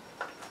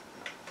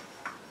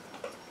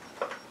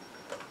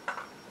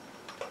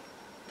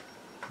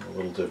 A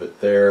little divot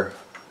there.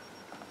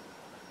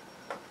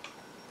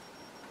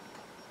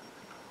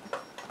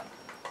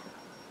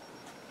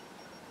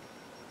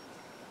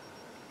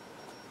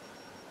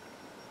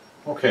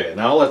 Okay,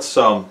 now let's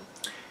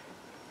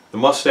the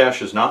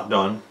mustache is not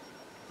done.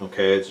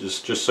 Okay, it's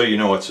just so you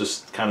know, it's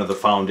just kind of the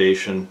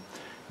foundation.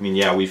 I mean,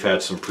 yeah, we've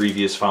had some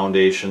previous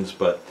foundations,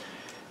 but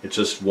it's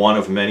just one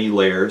of many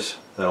layers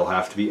that'll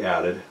have to be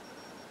added.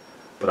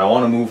 But I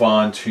want to move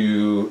on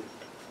to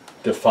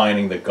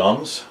defining the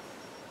gums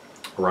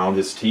around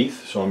his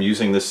teeth. So I'm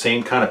using the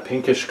same kind of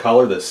pinkish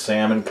color, this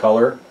salmon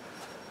color.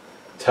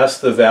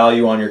 Test the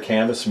value on your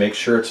canvas, make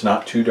sure it's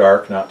not too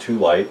dark, not too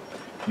light.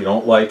 If you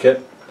don't like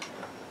it,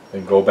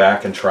 then go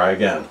back and try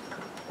again.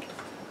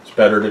 It's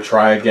better to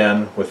try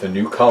again with a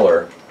new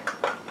color,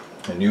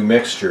 a new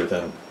mixture,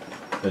 than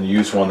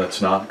use one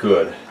that's not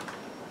good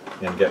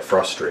and get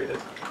frustrated.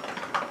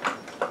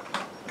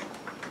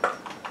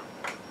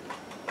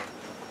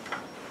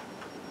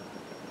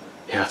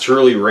 Yeah, it's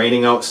really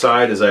raining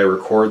outside as I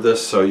record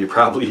this, so you're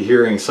probably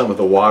hearing some of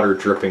the water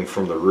dripping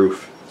from the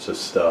roof. It's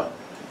just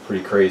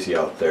pretty crazy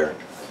out there.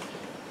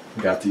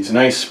 We got these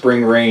nice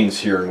spring rains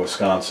here in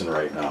Wisconsin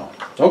right now.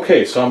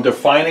 Okay, so I'm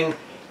defining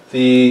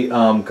the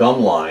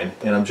gum line,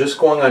 and I'm just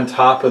going on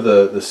top of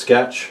the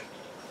sketch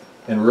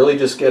and really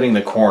just getting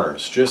the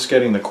corners,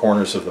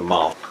 of the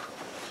mouth.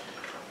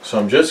 So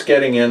I'm just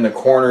getting in the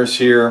corners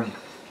here,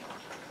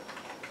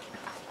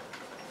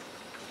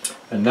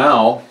 and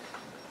now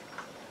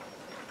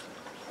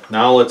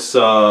let's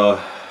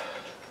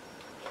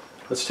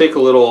take a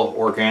little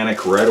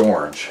organic red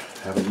orange.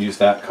 I haven't used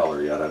that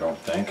color yet, I don't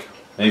think.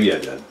 Maybe I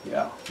did,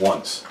 yeah,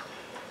 once.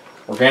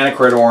 Organic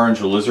red orange,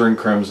 alizarin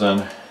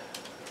crimson.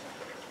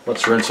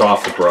 Let's rinse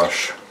off the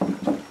brush.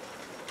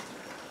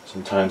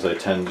 Sometimes I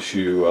tend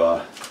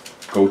to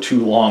go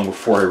too long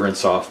before I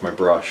rinse off my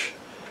brush.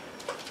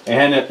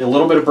 And a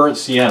little bit of burnt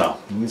sienna.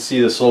 You can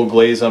see this little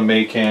glaze I'm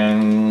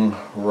making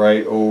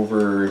right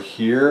over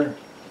here.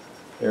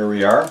 There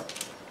we are.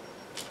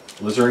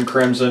 Alizarin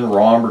crimson,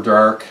 raw umber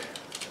dark.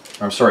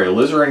 I'm sorry,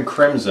 alizarin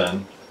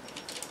crimson,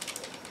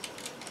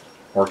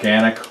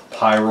 organic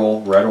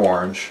pyrrole red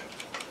orange,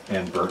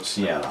 and burnt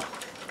sienna.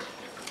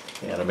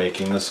 And I'm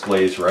making this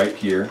glaze right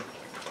here.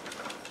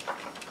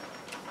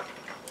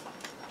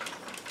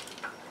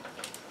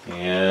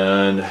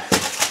 And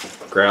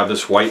grab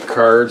this white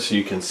card so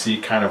you can see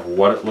kind of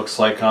what it looks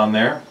like on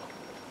there.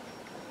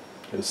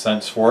 Get a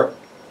sense for it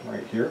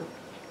right here.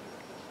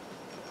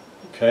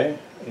 Okay,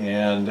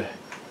 and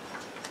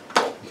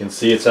you can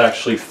see it's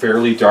actually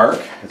fairly dark.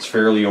 It's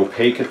fairly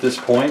opaque at this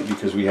point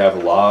because we have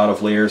a lot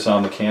of layers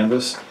on the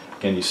canvas.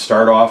 Again, you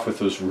start off with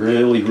those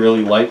really,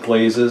 really light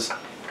glazes,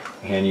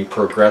 and you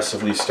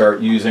progressively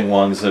start using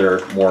ones that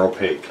are more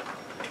opaque,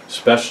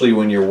 especially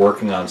when you're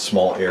working on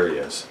small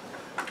areas.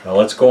 Now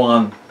let's go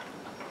on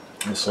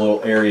this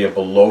little area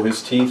below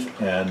his teeth,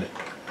 and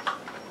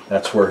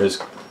that's where his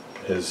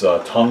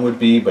tongue would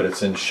be, but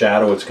it's in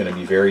shadow. It's going to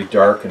be very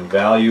dark in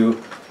value,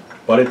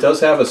 but it does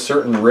have a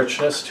certain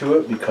richness to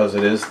it because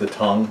it is the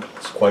tongue.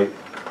 It's quite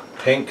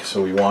pink,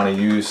 so we want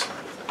to use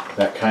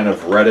that kind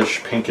of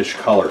reddish pinkish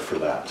color for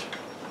that.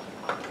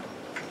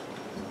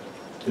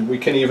 And we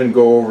can even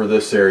go over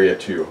this area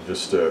too,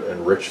 just to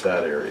enrich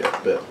that area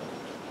a bit.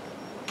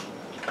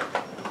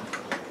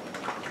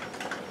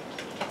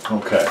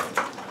 Okay.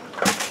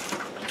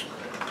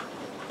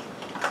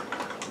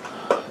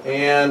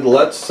 And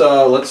let's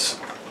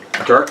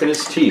darken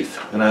his teeth.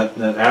 And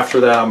then after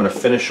that, I'm going to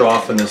finish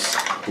off in this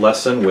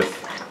lesson with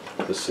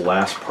this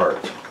last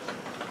part.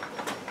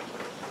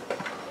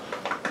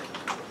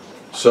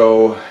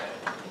 So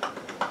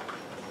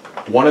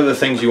one of the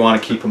things you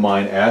want to keep in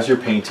mind as you're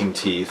painting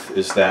teeth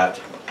is that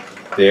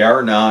they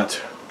are not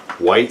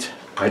white.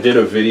 I did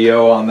a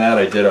video on that.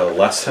 I did a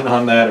lesson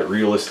on that at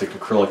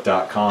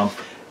realisticacrylic.com.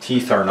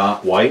 Teeth are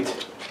not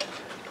white.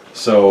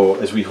 So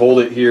as we hold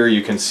it here,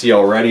 you can see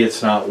already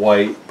it's not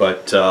white,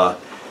 but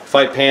if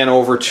I pan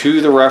over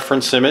to the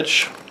reference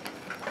image,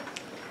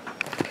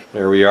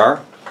 there we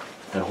are,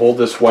 and hold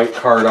this white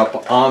card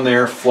up on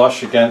there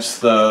flush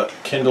against the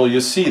Kindle,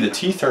 you see the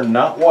teeth are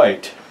not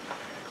white.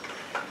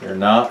 They're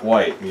not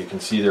white. You can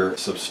see they're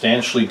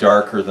substantially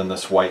darker than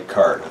this white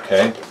card,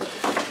 okay?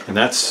 And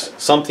that's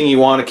something you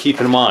want to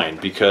keep in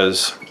mind,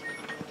 because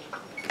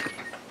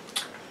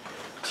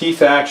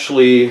teeth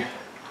actually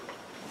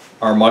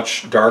are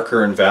much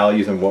darker in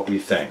value than what we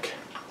think,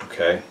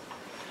 okay?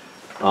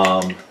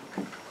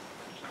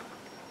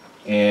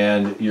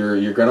 And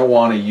you're going to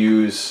want to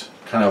use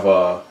kind of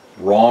a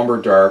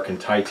Romber dark and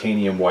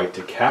titanium white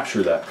to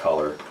capture that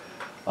color.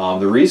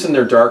 The reason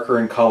they're darker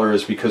in color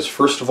is because,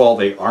 first of all,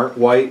 they aren't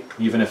white.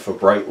 Even if a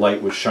bright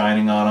light was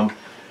shining on them,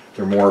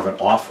 they're more of an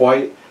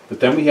off-white.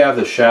 But then we have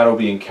the shadow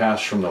being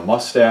cast from the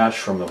mustache,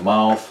 from the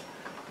mouth,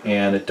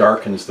 and it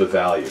darkens the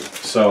value.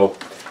 So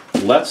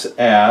let's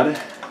add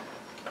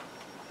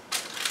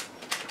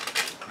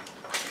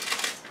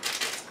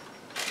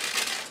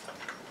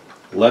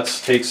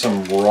let's take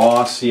some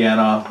raw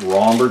sienna,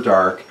 Romber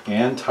dark,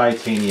 and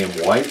titanium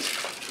white.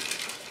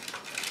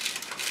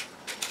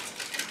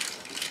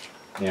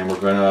 And we're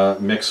going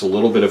to mix a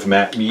little bit of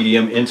matte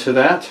medium into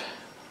that.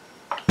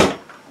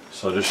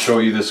 So I'll just show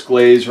you this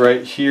glaze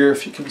right here,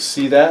 if you can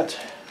see that.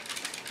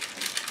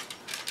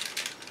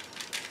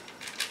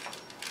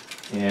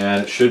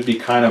 And it should be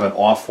kind of an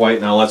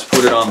off-white. Now let's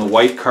put it on the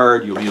white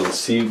card. You'll be able to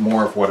see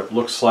more of what it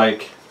looks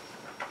like.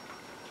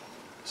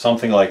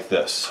 Something like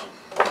this.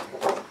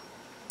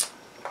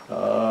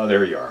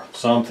 There you are.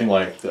 Something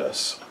like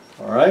this.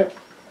 Alright?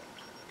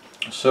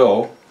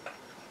 So,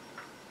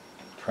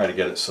 try to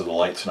get it so the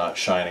light's not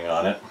shining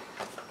on it.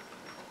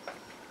 I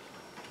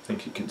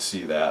think you can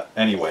see that.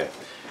 Anyway,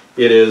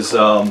 it is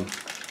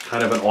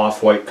kind of an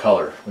off-white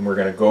color. And we're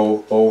going to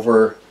go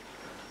over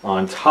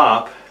on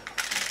top.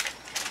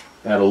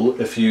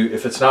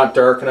 If it's not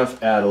dark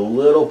enough, add a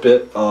little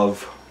bit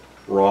of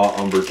raw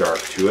umber dark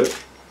to it.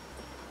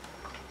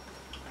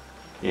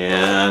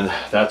 And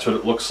that's what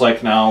it looks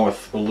like now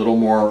with a little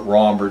more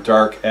raw umber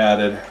dark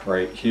added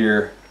right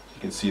here.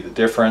 You can see the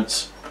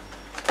difference.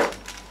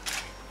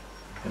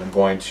 And I'm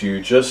going to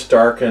just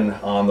darken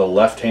on the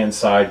left-hand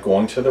side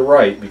going to the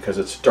right, because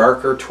it's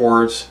darker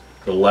towards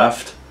the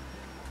left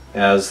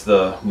as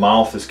the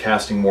mouth is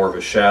casting more of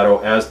a shadow.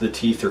 As the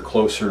teeth are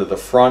closer to the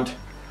front,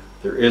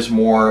 there is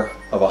more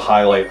of a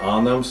highlight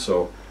on them.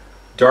 So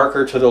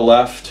darker to the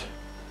left,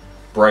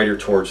 brighter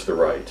towards the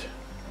right.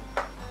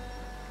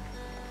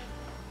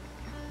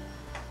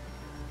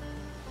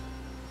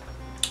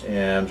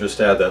 And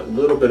just add that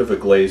little bit of a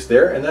glaze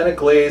there, and then a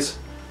glaze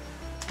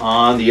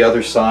on the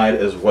other side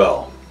as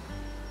well.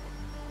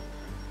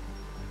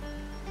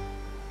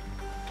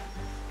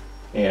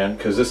 And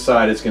because this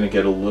side is going to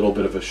get a little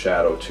bit of a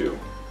shadow too.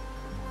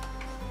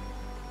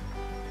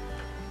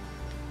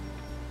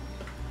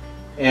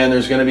 And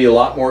there's going to be a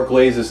lot more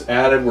glazes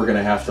added. We're going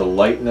to have to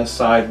lighten this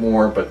side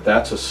more, but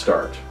that's a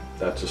start.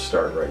 That's a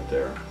start right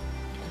there.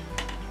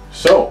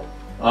 So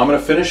I'm going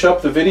to finish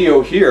up the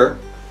video here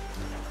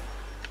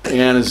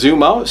and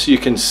zoom out so you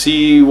can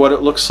see what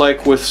it looks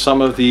like with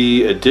some of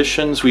the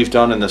additions we've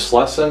done in this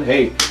lesson.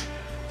 Hey,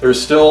 there's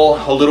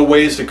still a little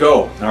ways to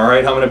go. All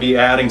right, I'm going to be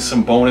adding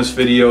some bonus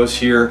videos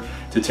here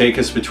to take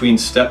us between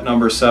step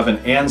number 7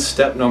 and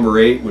step number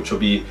 8, which will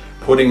be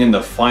putting in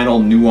the final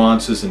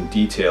nuances and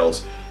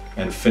details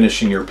and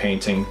finishing your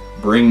painting,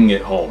 bringing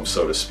it home,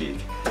 so to speak.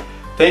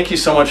 Thank you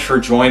so much for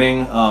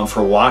joining,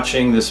 for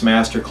watching this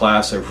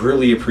masterclass. I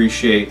really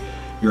appreciate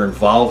your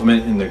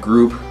involvement in the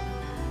group.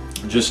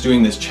 Just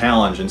doing this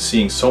challenge and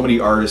seeing so many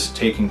artists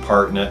taking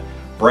part in it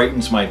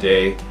brightens my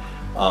day.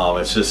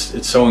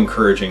 It's so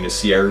encouraging to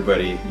see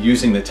everybody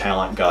using the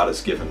talent God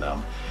has given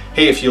them.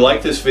 Hey, if you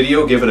like this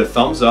video, give it a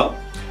thumbs up.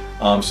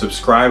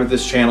 Subscribe to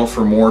this channel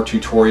for more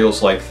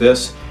tutorials like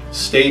this.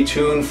 Stay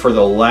tuned for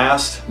the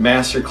last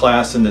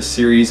masterclass in the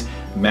series,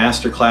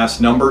 masterclass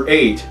number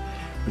 8,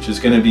 which is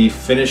going to be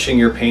finishing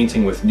your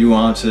painting with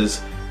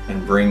nuances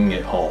and bringing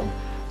it home.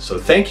 So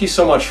thank you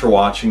so much for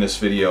watching this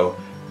video.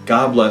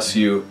 God bless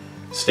you.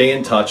 Stay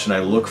in touch, and I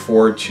look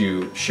forward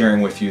to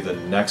sharing with you the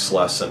next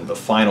lesson, the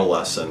final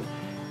lesson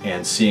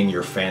and seeing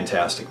your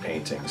fantastic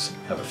paintings.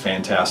 Have a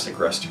fantastic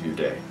rest of your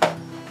day.